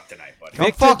fucked tonight, buddy.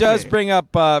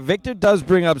 Victor does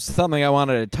bring up something I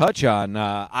wanted to touch on.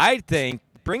 I think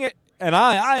bring it. And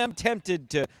I am tempted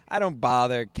to. I don't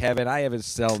bother Kevin. I have his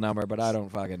cell number, but I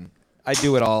don't fucking. I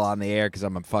do it all on the air because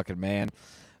I'm a fucking man.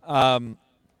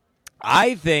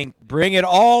 I think bring it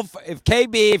all. If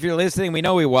KB, if you're listening, we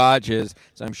know he watches,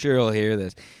 so I'm sure he'll hear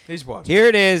this. He's watching. Here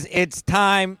it is. It's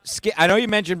time. I know you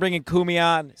mentioned bringing Kumi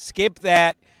on. Skip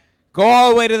that. Go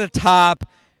all the way to the top.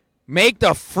 Make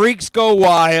the freaks go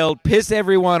wild. Piss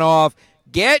everyone off.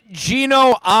 Get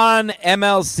Gino on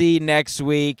MLC next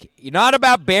week. You're not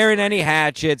about bearing any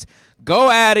hatchets.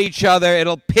 Go at each other.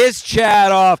 It'll piss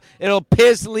Chad off. It'll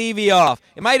piss Levy off.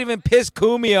 It might even piss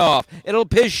Kumi off. It'll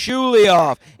piss Shuley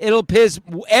off. It'll piss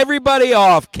everybody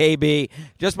off, KB,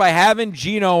 just by having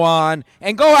Gino on.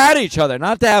 And go at each other,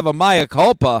 not to have a mea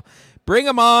culpa. Bring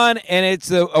them on, and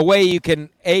it's a way you can.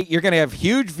 You're going to have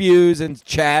huge views and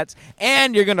chats,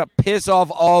 and you're going to piss off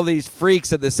all these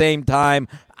freaks at the same time.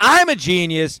 I'm a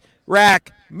genius.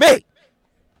 Rack me.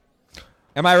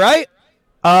 Am I right?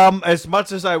 As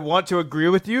much as I want to agree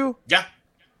with you, yeah,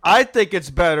 I think it's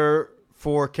better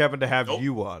for Kevin to have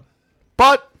you on,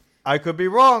 but I could be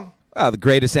wrong. The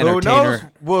greatest entertainer. Who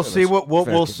knows? We'll see what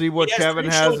we'll see what Kevin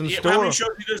has in store. How many shows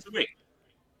he does a week?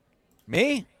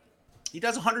 Me? He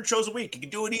does 100 shows a week. He can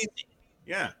do it easy.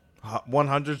 Yeah,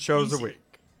 100 shows a week.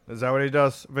 Is that what he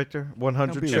does, Victor?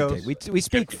 100 shows. We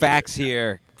speak facts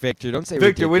here, Victor. Don't say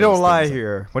Victor. We don't lie things.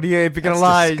 here. What do you? If you're gonna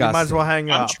lie, you might as well hang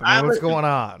up. What's going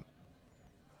on?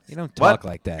 You don't talk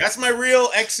like that. That's my real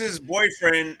ex's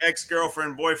boyfriend,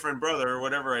 ex-girlfriend, boyfriend, brother, or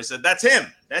whatever I said. That's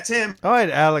him. That's him. All right,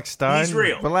 Alex Stein. He's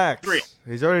real. Relax. Real.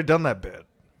 He's already done that bit.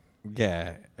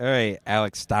 Yeah. All right,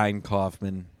 Alex Stein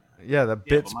Kaufman. Yeah, the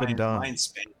bit's been done. Mine's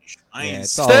Spanish.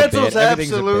 Stancil's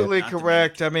absolutely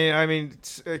correct. I mean,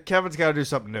 Kevin's got to do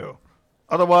something new.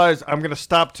 Otherwise, I'm going to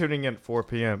stop tuning in at 4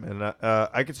 p.m. And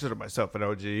I consider myself an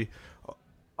OG.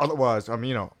 Otherwise, I'm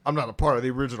not a part of the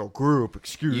original group.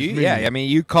 Excuse me. Yeah, I mean,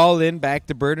 you call in back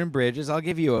to Burning Bridges. I'll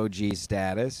give you OG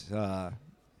status.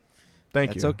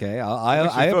 Thank you. That's okay.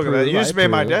 I approve. You just made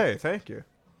my day. Thank you.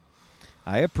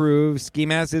 I approve. Ski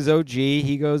Mask is OG.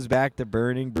 He goes back to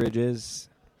Burning Bridges.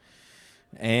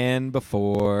 And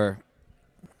before.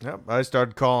 Yep, I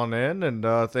started calling in,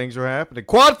 and things were happening.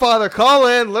 Quadfather, call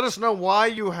in. Let us know why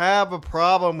you have a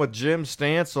problem with Jim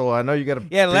Stancil. I know you got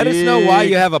a let us know why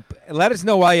you have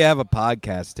a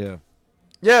podcast too.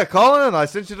 Yeah, call in. I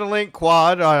sent you the link,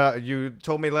 Quad. You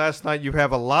told me last night you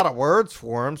have a lot of words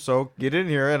for him, so get in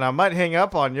here. And I might hang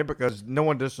up on you because no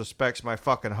one disrespects my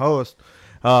fucking host.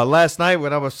 Last night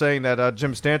when I was saying that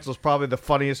Jim Stancil is probably the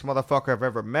funniest motherfucker I've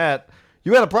ever met,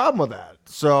 you had a problem with that.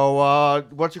 So why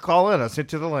don't you call in? I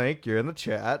sent you the link. You're in the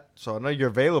chat, so I know you're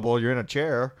available. You're in a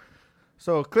chair.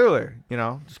 So clearly,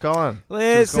 just call in.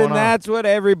 Listen, that's what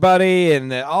everybody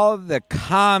and all the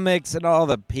comics and all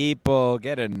the people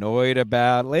get annoyed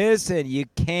about. Listen, you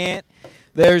can't.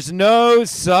 There's no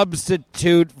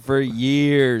substitute for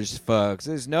years, folks.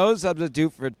 There's no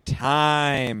substitute for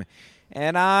time.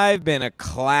 And I've been a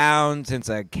clown since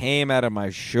I came out of my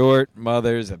short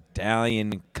mother's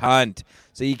Italian cunt.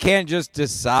 So you can't just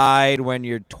decide when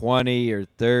you're 20 or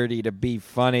 30 to be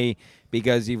funny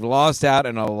because you've lost out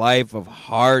in a life of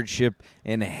hardship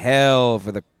and hell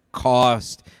for the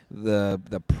cost,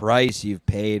 the price you've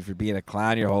paid for being a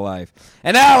clown your whole life.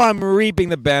 And now I'm reaping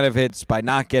the benefits by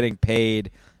not getting paid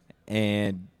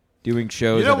and doing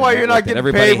shows. You know why you're not getting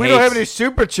paid? We don't have any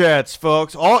super chats,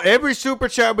 folks. Every super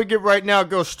chat we get right now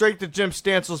goes straight to Jim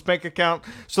Stancil's bank account.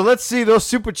 So let's see those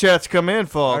super chats come in,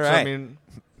 folks. All right. I mean,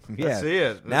 let's see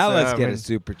it. Let's get a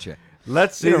super chat.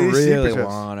 Let's see these really super chats.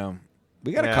 Want them.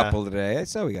 We got a couple today. I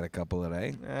saw we got a couple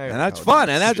today. And that's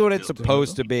fun, and that's what it's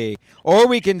supposed to be. Or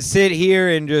we can sit here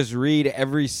and just read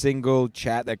every single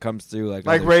chat that comes through.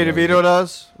 Like Ray DeVito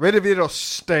does. Ray DeVito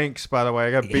stinks, by the way.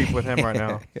 I got beef with him right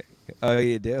now. Oh,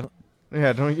 you do?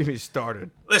 Yeah, don't get me started.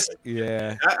 Listen.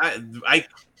 Yeah.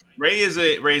 Ray is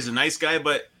a nice guy,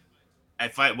 but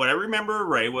what I remember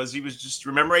Ray was he was just,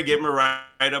 remember I gave him a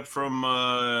ride up from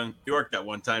New York that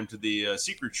one time to the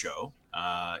Secret Show.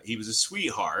 He was a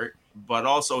sweetheart, but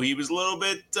also he was a little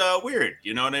bit weird.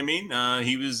 You know what I mean?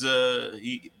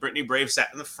 Brittany Brave sat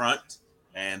in the front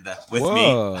and with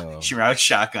me. She rode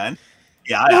shotgun.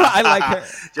 Yeah, I like her.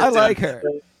 I like her.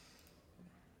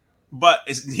 But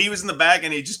he was in the back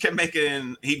and he just kept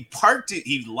making. He parked it.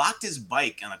 He locked his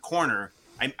bike in a corner.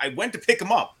 I went to pick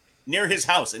him up near his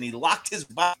house, and he locked his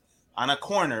bike on a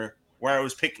corner where I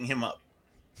was picking him up.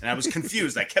 And I was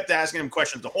confused. I kept asking him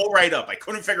questions the whole ride up. I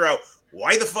couldn't figure out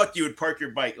why the fuck you would park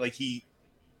your bike like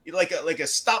like a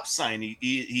stop sign.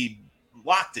 He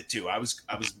locked it to. I was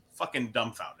fucking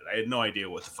dumbfounded. I had no idea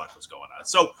what the fuck was going on.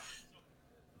 So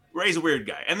Ray's a weird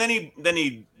guy. And then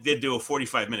he did do a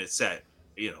 45-minute set.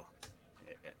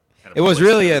 It was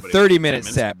really a 30-minute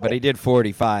set, but he did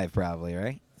 45 probably,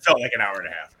 right? Felt like an hour and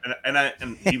a half.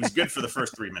 And he was good for the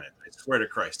first 3 minutes. I swear to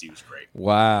Christ, he was great.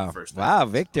 Wow. Wow,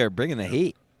 Victor bringing the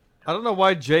heat. I don't know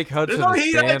why Jake Hudson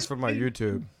is banned from my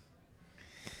YouTube.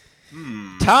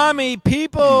 Tommy,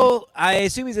 people, I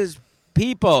assume he says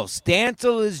people.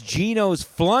 Stancil is Gino's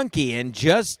flunky and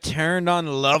just turned on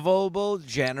lovable,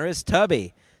 generous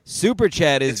Tubby. Super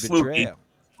chat is betrayal.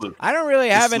 I don't really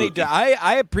have any.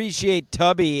 I appreciate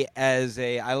Tubby as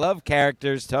I love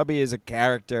characters. Tubby is a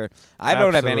character. I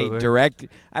don't have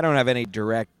any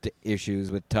direct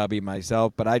issues with Tubby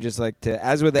myself, but I just like to,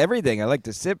 as with everything, I like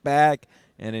to sit back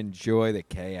and enjoy the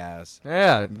chaos.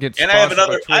 Yeah, and I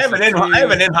have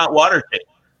an in hot water take.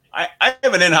 I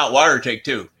have an in hot water take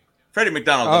too. Freddie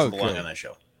McDonald doesn't belong on that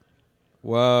show.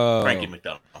 Whoa, Frankie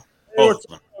McDonald, both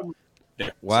of them.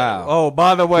 Wow. Oh,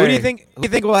 by the way, who do you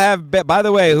think will have? By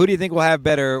the way, who do you think will have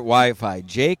better Wi-Fi,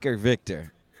 Jake or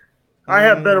Victor? I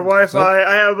have better Wi-Fi.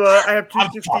 I have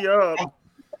 260 up.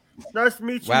 Nice to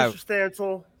meet you, Mr.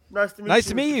 Stancil. Nice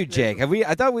to meet you, Jake.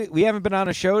 I thought we haven't been on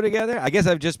a show together. I guess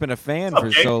I've just been a fan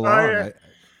for so long.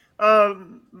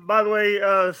 By the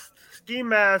way, Ski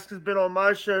Mask has been on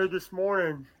my show this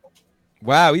morning.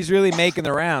 Wow, he's really making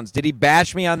the rounds. Did he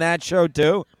bash me on that show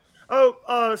too?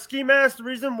 Oh, Ski Mask. The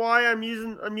reason why I'm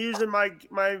using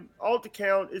my alt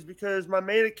account is because my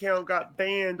main account got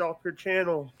banned off your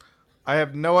channel. I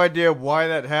have no idea why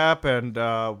that happened.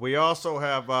 We also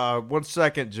have 1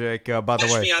 second, Jake. By the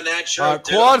way, me on that show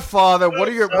Quadfather, what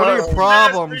are your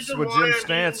problems with Jim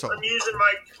Stancil? I'm using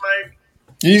my.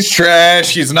 He's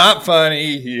trash. He's not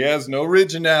funny. He has no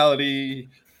originality.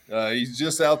 He's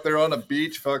just out there on a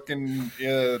beach, fucking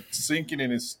sinking in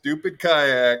his stupid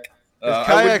kayak.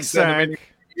 I wouldn't send him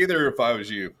either if I was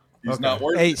you. He's not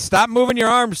worth it. Hey, stop moving your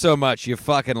arms so much, you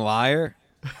fucking liar.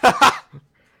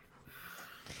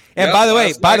 And by the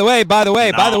way,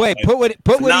 put what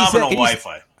he said.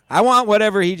 Wi-Fi. I want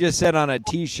whatever he just said on a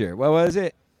T-shirt. What was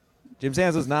it? Jim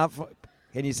Stancil's not.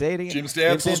 Can you say it again? Jim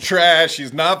Stancil's trash.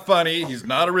 He's not funny. He's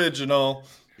not original.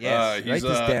 Yes,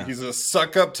 he's a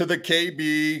suck up to the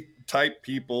KB type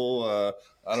people.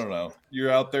 I don't know. You're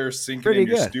out there sinking in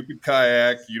your stupid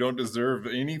kayak. You don't deserve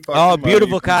any fucking money.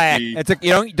 Beautiful kayak.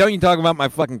 Don't you talk about my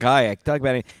fucking kayak. Talk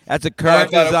about it. That's a current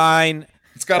design.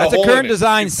 It's got a hole current in it.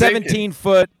 design,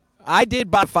 17-foot. I did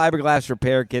buy a fiberglass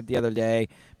repair kit the other day,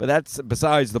 but that's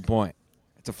besides the point.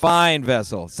 It's a fine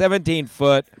vessel,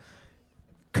 17-foot,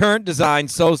 current design,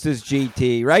 Solstice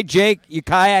GT. Right, Jake? You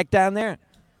kayak down there?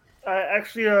 I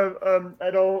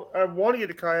want to get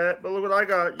a kayak, but look what I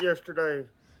got yesterday.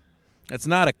 That's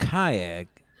not a kayak.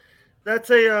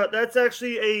 That's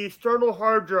actually a external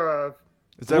hard drive.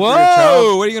 Is that Whoa! for your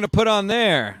child? What are you gonna put on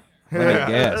there? Let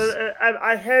me guess.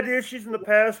 I had issues in the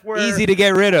past where Easy to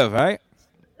get rid of, right?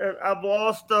 I've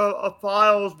lost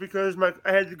files because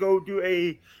I had to go do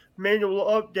a manual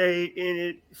update and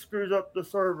it screws up the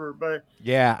server. But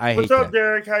Yeah, I hate what's up, that.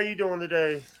 Derek? How you doing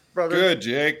today, brother? Good,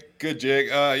 Jake. Good, Jake.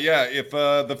 Yeah, if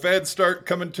the feds start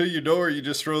coming to your door, you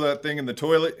just throw that thing in the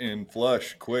toilet and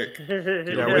flush quick. Yeah,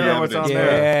 we know what's on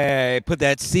there. Yeah, put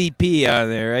that CP on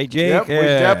there, right, Jake? Yep, we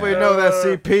Yeah. definitely know that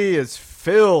CP is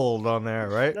filled on there,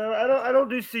 right? No, I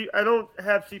don't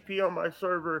have CP on my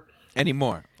server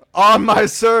Anymore. On my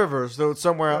server, so it's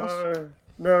somewhere else.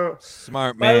 No.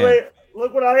 Smart By the man. way,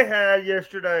 look what I had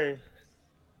yesterday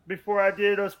before I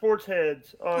did Sports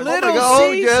Heads. On Little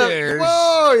Oh, Caesars. yeah.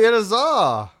 Whoa, you had a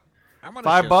za. I'm gonna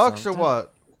 $5 show or something.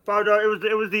 what?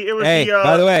 $5. Hey,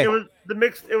 by the way. it was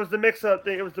the mix up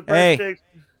thing. It was the Hey. breadsticks.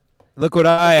 Look what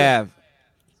I have.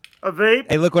 A vape.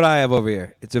 Hey, look what I have over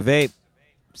here. It's a vape.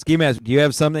 Ski Mask, do you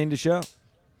have something to show?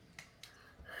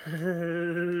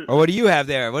 Or what do you have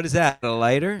there? What is that? A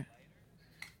lighter?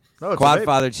 No, it's a vape.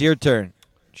 Quadfather, it's your turn.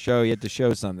 You have to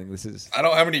show something. This is. I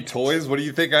don't have any toys. What do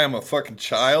you think? I am a fucking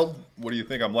child? What do you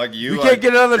think? I'm like you? You can't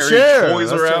get it on the carry chair. Toys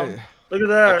That's around. it. Look at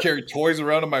I that. carry toys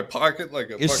around in my pocket like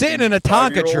a. You're fucking sitting in a Tonka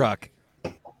 5-year-old. truck.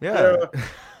 Yeah.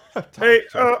 Hey,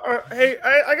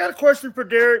 I got a question for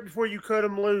Derek before you cut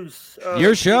him loose.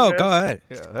 Your show. man. Go ahead.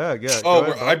 Yeah, good. Oh,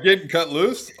 Go ahead, I'm getting cut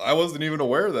loose. I wasn't even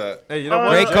aware of that. hey, you know what?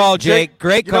 Great call, Jake.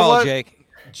 Great you know call, what? Jake.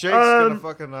 Jake's gonna Um,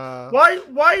 fucking.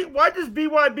 Why does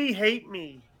BYB hate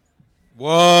me? Whoa.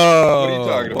 What are you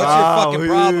talking What's about? your fucking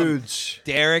problem, huge.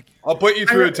 Derek? I'll put you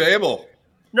through a table.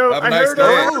 No, Have a I nice heard. day.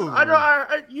 I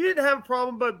know. You didn't have a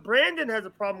problem, but Brandon has a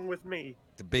problem with me.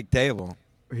 It's a big table.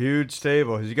 Huge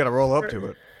table. You got to roll up to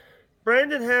it.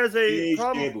 Brandon has a Huge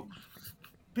problem. table.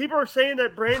 People are saying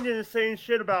that Brandon is saying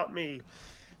shit about me.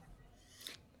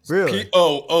 Really?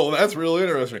 That's real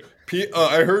interesting.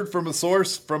 I heard from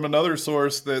another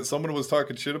source, that someone was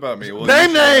talking shit about me. Well, Name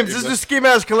you should- names. This is Ski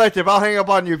Mask Collective. I'll hang up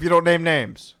on you if you don't name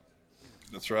names.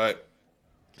 That's right.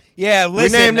 Yeah,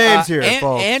 listen. name names here,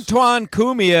 folks. Antoine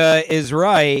Cumia is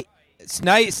right. It's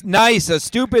nice. A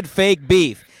stupid fake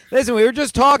beef. Listen, we were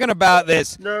just talking about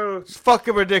this. No, It's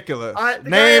fucking ridiculous. The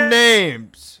Name guy-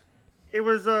 names. it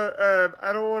was I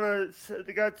don't want to.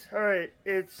 The guy. All right,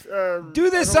 it's Do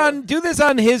this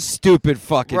on his stupid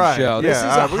fucking Right. show. This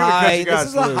Yeah, is we're gonna cut you this guys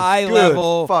is a loose. high Good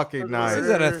level. Fucking This night. is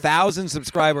at 1,000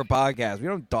 subscriber podcast. We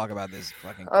don't talk about this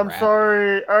fucking crap. I'm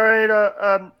sorry. All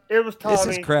right. It was Tommy.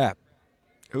 This is crap.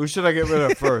 Who should I get rid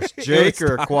of first, Jake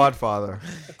or Quadfather?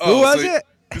 Who was so it?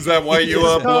 Is that why you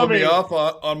was blow me Tommy. off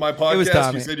on my was podcast?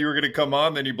 Tommy. You said you were going to come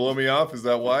on, then you blow me off. Is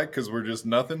that why? Because we're just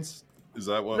nothings? Is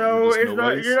that what? No, we're just it's not.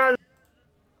 nobodies? You're not.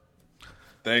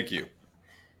 Thank you.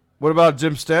 What about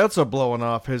Jim Stancil blowing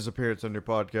off his appearance on your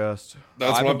podcast?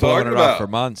 That's I've what been I'm blowing talking it off about. for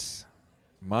months.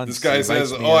 This guy He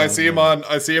says, invites me "Oh, I on see him and-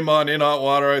 on. I see him on In Hot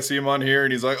Water. I see him on here,"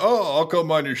 and he's like, "Oh, I'll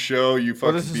come on your show. You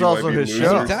fucking this is BYB also his losers."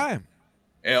 show. Anytime.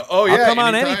 Yeah, oh yeah, I'll come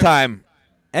on anytime.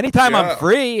 Anytime Yeah. I'm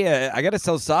free, I got to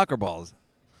sell soccer balls.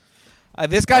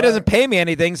 This guy doesn't pay me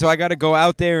anything, so I got to go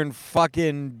out there and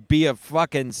fucking be a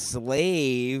fucking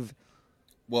slave.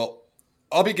 Well,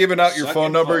 I'll be giving out your Suck phone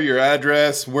and number, fuck. your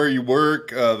address, where you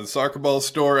work, the soccer ball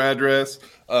store address.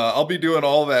 I'll be doing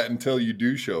all that until you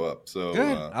do show up. So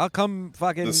Good. I'll come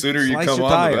fucking. the sooner you slice come your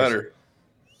on, tires. the better.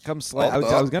 Come slice. I'll-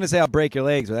 I was gonna say I'll break your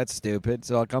legs, but that's stupid.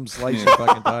 So I'll come slice your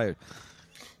fucking tires.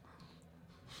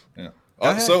 Yeah.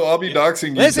 ahead. So I'll be doxing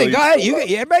you. Listen, till go ahead.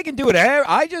 Everybody can do it.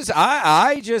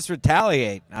 I just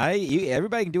retaliate.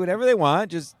 Everybody can do whatever they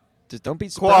want. Just don't be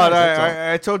surprised. Quad, that's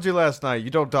all. I told you last night, you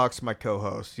don't dox my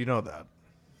co-host. You know that.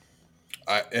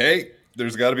 Hey,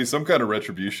 there's got to be some kind of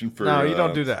retribution for. No, you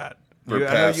don't do that. for I know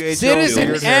past you ate Citizen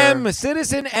your hair.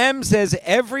 Citizen M says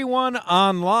everyone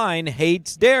online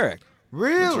hates Derek.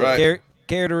 Really? That's right.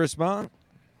 Care to respond?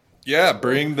 Yeah,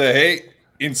 bring the hate.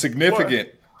 Insignificant.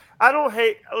 I don't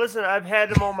hate. Listen, I've had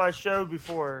him on my show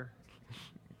before.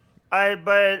 How'd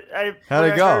when it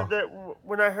I go? heard that,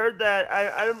 when I heard that,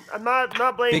 I'm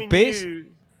not blaming Big piece? you.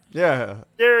 Yeah.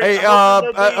 Derek, Hey, I'm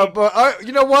hoping nobody-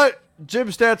 you know what? Jim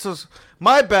Stancil's,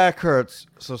 my back hurts.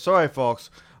 So sorry, folks.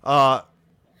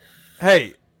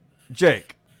 Hey,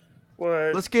 Jake,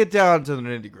 what? let's get down to the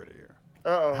nitty gritty here.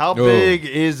 Uh-oh. How No. big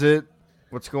is it?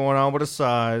 What's going on with the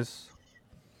size?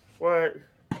 What?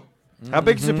 How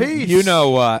big's the piece? You know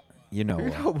what? You know You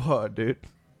what? know what, dude?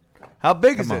 How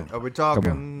big is Come it? on. Are we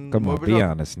talking? Come what on. we Be talking?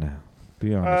 honest now.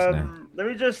 Be honest now. Let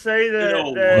me just say that.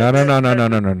 know that what? No, no, that- no,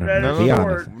 no, no, no, that no, is be short.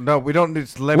 honest. No, we don't need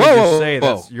to let me Whoa, just whoa, say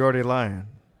whoa. that. You're already lying.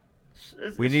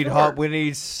 It's We need short. hot. We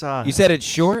need size. You said it's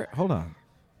short? Hold on.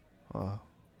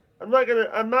 I'm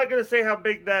not gonna say how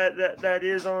big that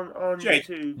is on Jake,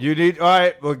 YouTube. You need. All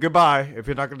right. Well, goodbye. If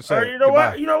you're not going to say. Or it. you know Goodbye.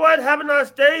 what? You know what? Have a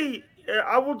nice day.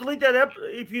 I will delete that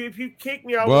if you kick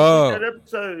me. I will Whoa. delete that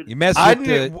episode. You messed with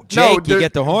the Jake. You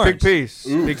get the horns. Big piece.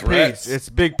 Ooh, big threats. piece. It's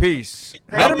big piece.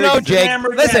 Let him know, Jake.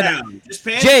 Listen,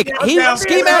 Jake,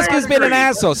 Ski Mask has been an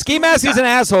asshole. Ski Mask is an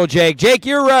asshole, Jake. Jake,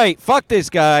 you're right. Fuck this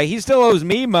guy. He still owes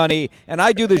me money, and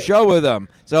I do the show with him.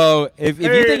 So if you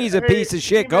think he's a piece of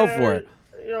shit, go for it.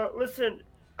 You know, listen.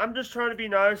 I'm just trying to be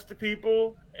nice to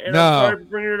people, and No. I'm sorry for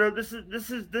bringing it up. This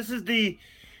is the.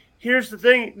 Here's the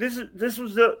thing. This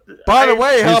was the. By the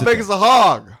way, how big is the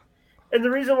hog? And the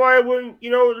reason why I wouldn't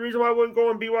go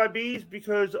on BYB is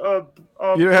because of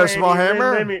You don't have a small Granny and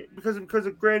hammer? Lemmy, because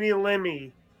of Granny and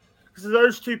Lemmy. Because of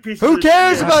those two pieces. Who of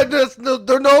cares shit. about this?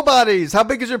 They're nobodies. How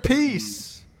big is your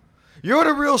piece? You're on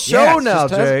a real show Yes, now, just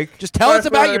tell us- Jake. Just tell us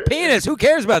about your penis. Who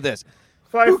cares about this?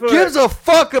 5 Who foot. gives a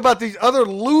fuck about these other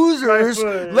losers? 5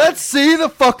 foot. Let's see the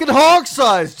fucking hog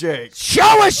size, Jake.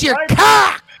 Show us your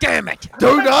cock, damn it.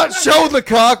 Do not show the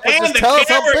cock, but And just the tell us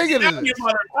how camera big it down, is. you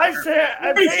mother- I said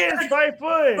it's 5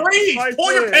 foot. Please, 5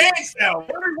 pull your foot. pants down.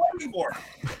 What are you waiting for?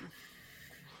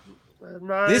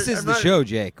 This This is the show,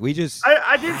 Jake. We just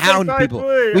I did say hound 5 people.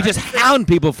 foot. We just hound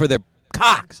people for their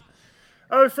cocks.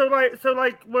 Oh, so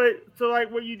like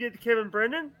what you did to Kevin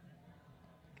Brennan?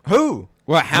 Who?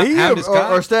 What? Me Hound or, his or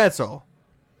cock? Stancil?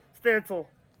 Stancil.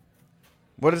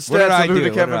 What did What did I Stancil do do? to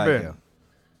What Kevin did I Brennan? do?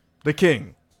 The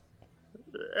king.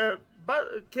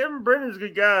 But Kevin Brennan's a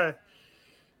good guy.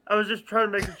 I was just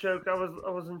trying to make a joke. I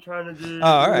wasn't trying to do. Oh,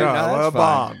 all right. No, No, that's well,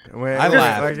 fine. bombed. I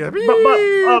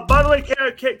laughed. By the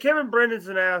way, Kevin Brennan's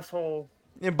an asshole.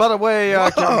 And by the way,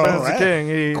 Kevin Whoa, Brennan's the that- king.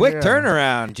 He, Quick yeah.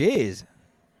 turnaround. Jeez.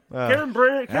 Kevin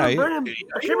Brennan. Kevin Brennan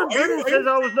says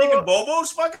I was Taking no.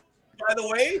 Bobo's fucking. By the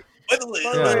way, By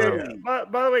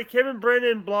the way, Kevin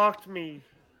Brennan blocked me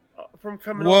from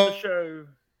coming Whoa. on the show.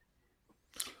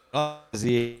 Oh,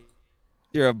 Z,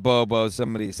 you're a bobo.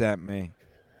 Somebody sent me.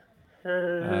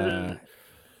 No,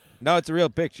 it's a real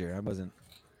picture. I wasn't.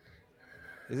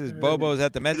 This is Bobo's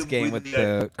at the Mets game with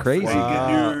the crazy.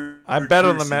 Wow. I bet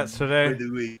on the Mets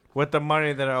today with the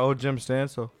money that I owe Jim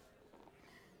Stancil.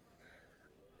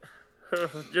 Jim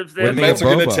What The do you Stancil. Mets are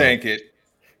Bobo? going to tank it.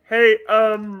 Hey,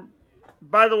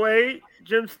 by the way,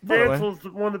 Jim By the way. Stancil's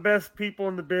one of the best people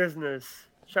in the business.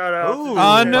 Shout out. Ooh. to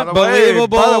By Jim. the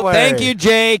Unbelievable. way, by the way. Thank you,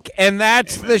 Jake. And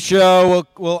that's the show.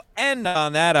 We'll end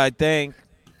on that, I think.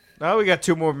 Now we got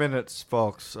 2 more minutes,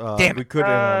 folks. Damn we could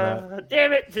end on that.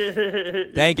 Damn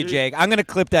it. Thank you, Jake. I'm going to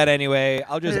clip that anyway.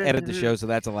 I'll just edit the show, so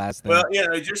that's the last thing. well,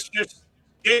 just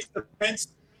Jake the fence.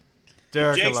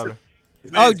 Derek, I Jake's love the- it.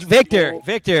 Oh,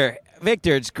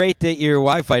 Victor, it's great that your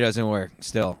Wi-Fi doesn't work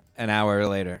still an hour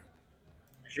later.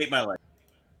 Shake my leg.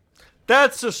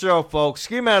 That's the show, folks.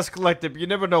 Ski Mask Collective. You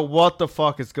never know what the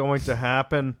fuck is going to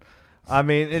happen. I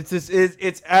mean,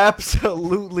 it's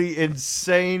absolutely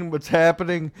insane what's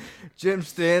happening. Jim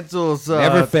Stancil's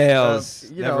Never fails.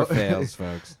 you Never know, fails,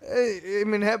 folks. I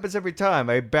mean, it happens every time.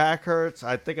 My back hurts.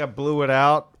 I think I blew it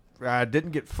out. I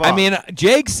didn't get fucked. I mean,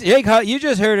 Jake, you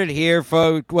just heard it here,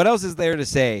 folks. What else is there to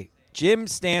say? Jim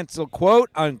Stancil, quote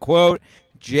unquote,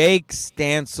 Jake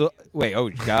Stancil. Wait, oh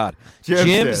God,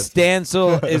 Jim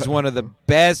Stancil is one of the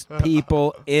best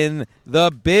people in the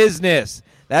business.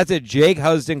 That's a Jake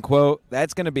Huston quote.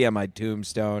 That's going to be on my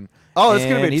tombstone. oh, it's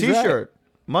gonna And be a he's right. T-shirt.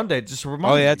 Monday, just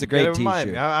remind Oh, me. yeah, that's a great You gotta remind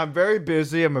me. T-shirt. I'm very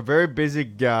busy. I'm a very busy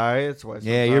guy. That's why.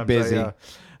 Yeah, you're sometimes busy.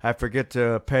 I forget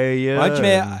to pay you. Why don't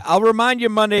you, I'll remind you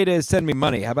Monday to send me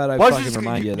money. How about I Why don't fucking you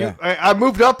remind you of that? I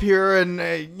moved up here, and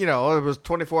it was a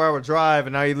 24-hour drive,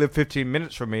 and now you live 15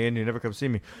 minutes from me, and you never come see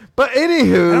me. But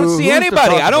anywho, I don't see who's to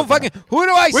anybody. talk I don't about fucking. that? Who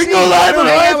do I see? We can go live I on don't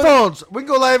hang out our with- iPhones. We can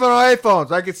go live on our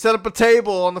iPhones. I can set up a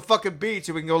table on the fucking beach,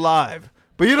 and we can go live.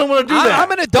 But you don't want to do that.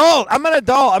 I'm an adult. I'm you not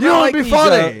don't want like to be these,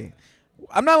 funny.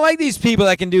 I'm not like these people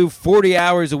that can do 40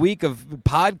 hours a week of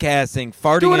podcasting,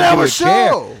 farting Do an into hour a chair.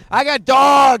 show. I got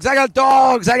dogs. I got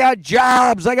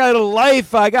jobs. I got a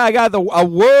life. I got a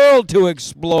world to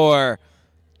explore.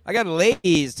 I got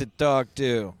ladies to talk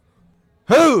to.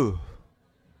 Who?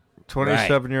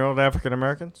 27-year-old African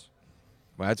Americans?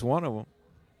 Well, that's one of them.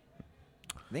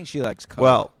 I think she likes coke.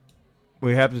 Well,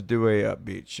 we have to do a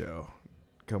beach show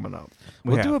coming up.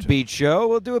 We'll do a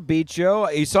beach show.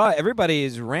 You saw everybody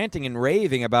is ranting and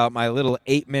raving about my little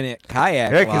 8-minute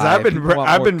kayak. Yeah, because live. I've People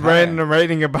want been more kayak. ranting and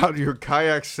raving about your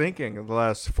kayak sinking in the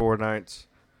last 4 nights.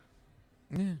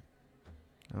 Yeah.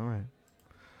 All right.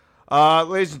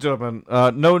 Ladies and gentlemen,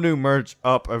 no new merch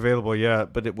up available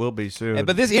yet, but it will be soon.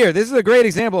 But this is a great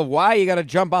example of why you got to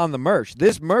jump on the merch.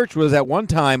 This merch was at one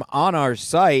time on our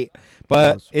site,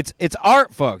 but it's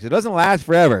art, folks. It doesn't last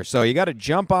forever, so you got to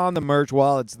jump on the merch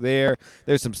while it's there.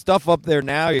 There's some stuff up there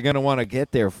now you're going to want to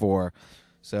get there for.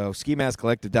 So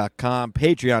skimaskcollective.com,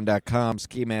 patreon.com,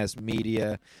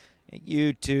 skimaskmedia,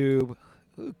 YouTube.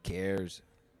 Who cares?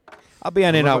 I'll be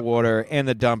on In Out Water and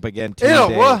The Dump again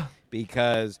Tuesday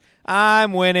because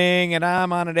I'm winning and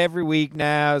I'm on it every week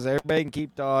now, so everybody can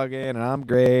keep talking, and I'm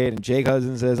great, and Jake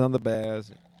Hudson says I'm the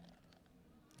best.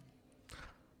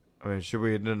 I mean, should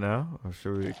we end it now, or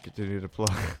should we continue to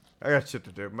plug? I got shit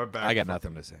to do. My back. I got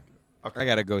nothing to say. Okay. I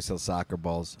got to go sell soccer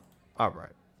balls. All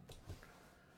right.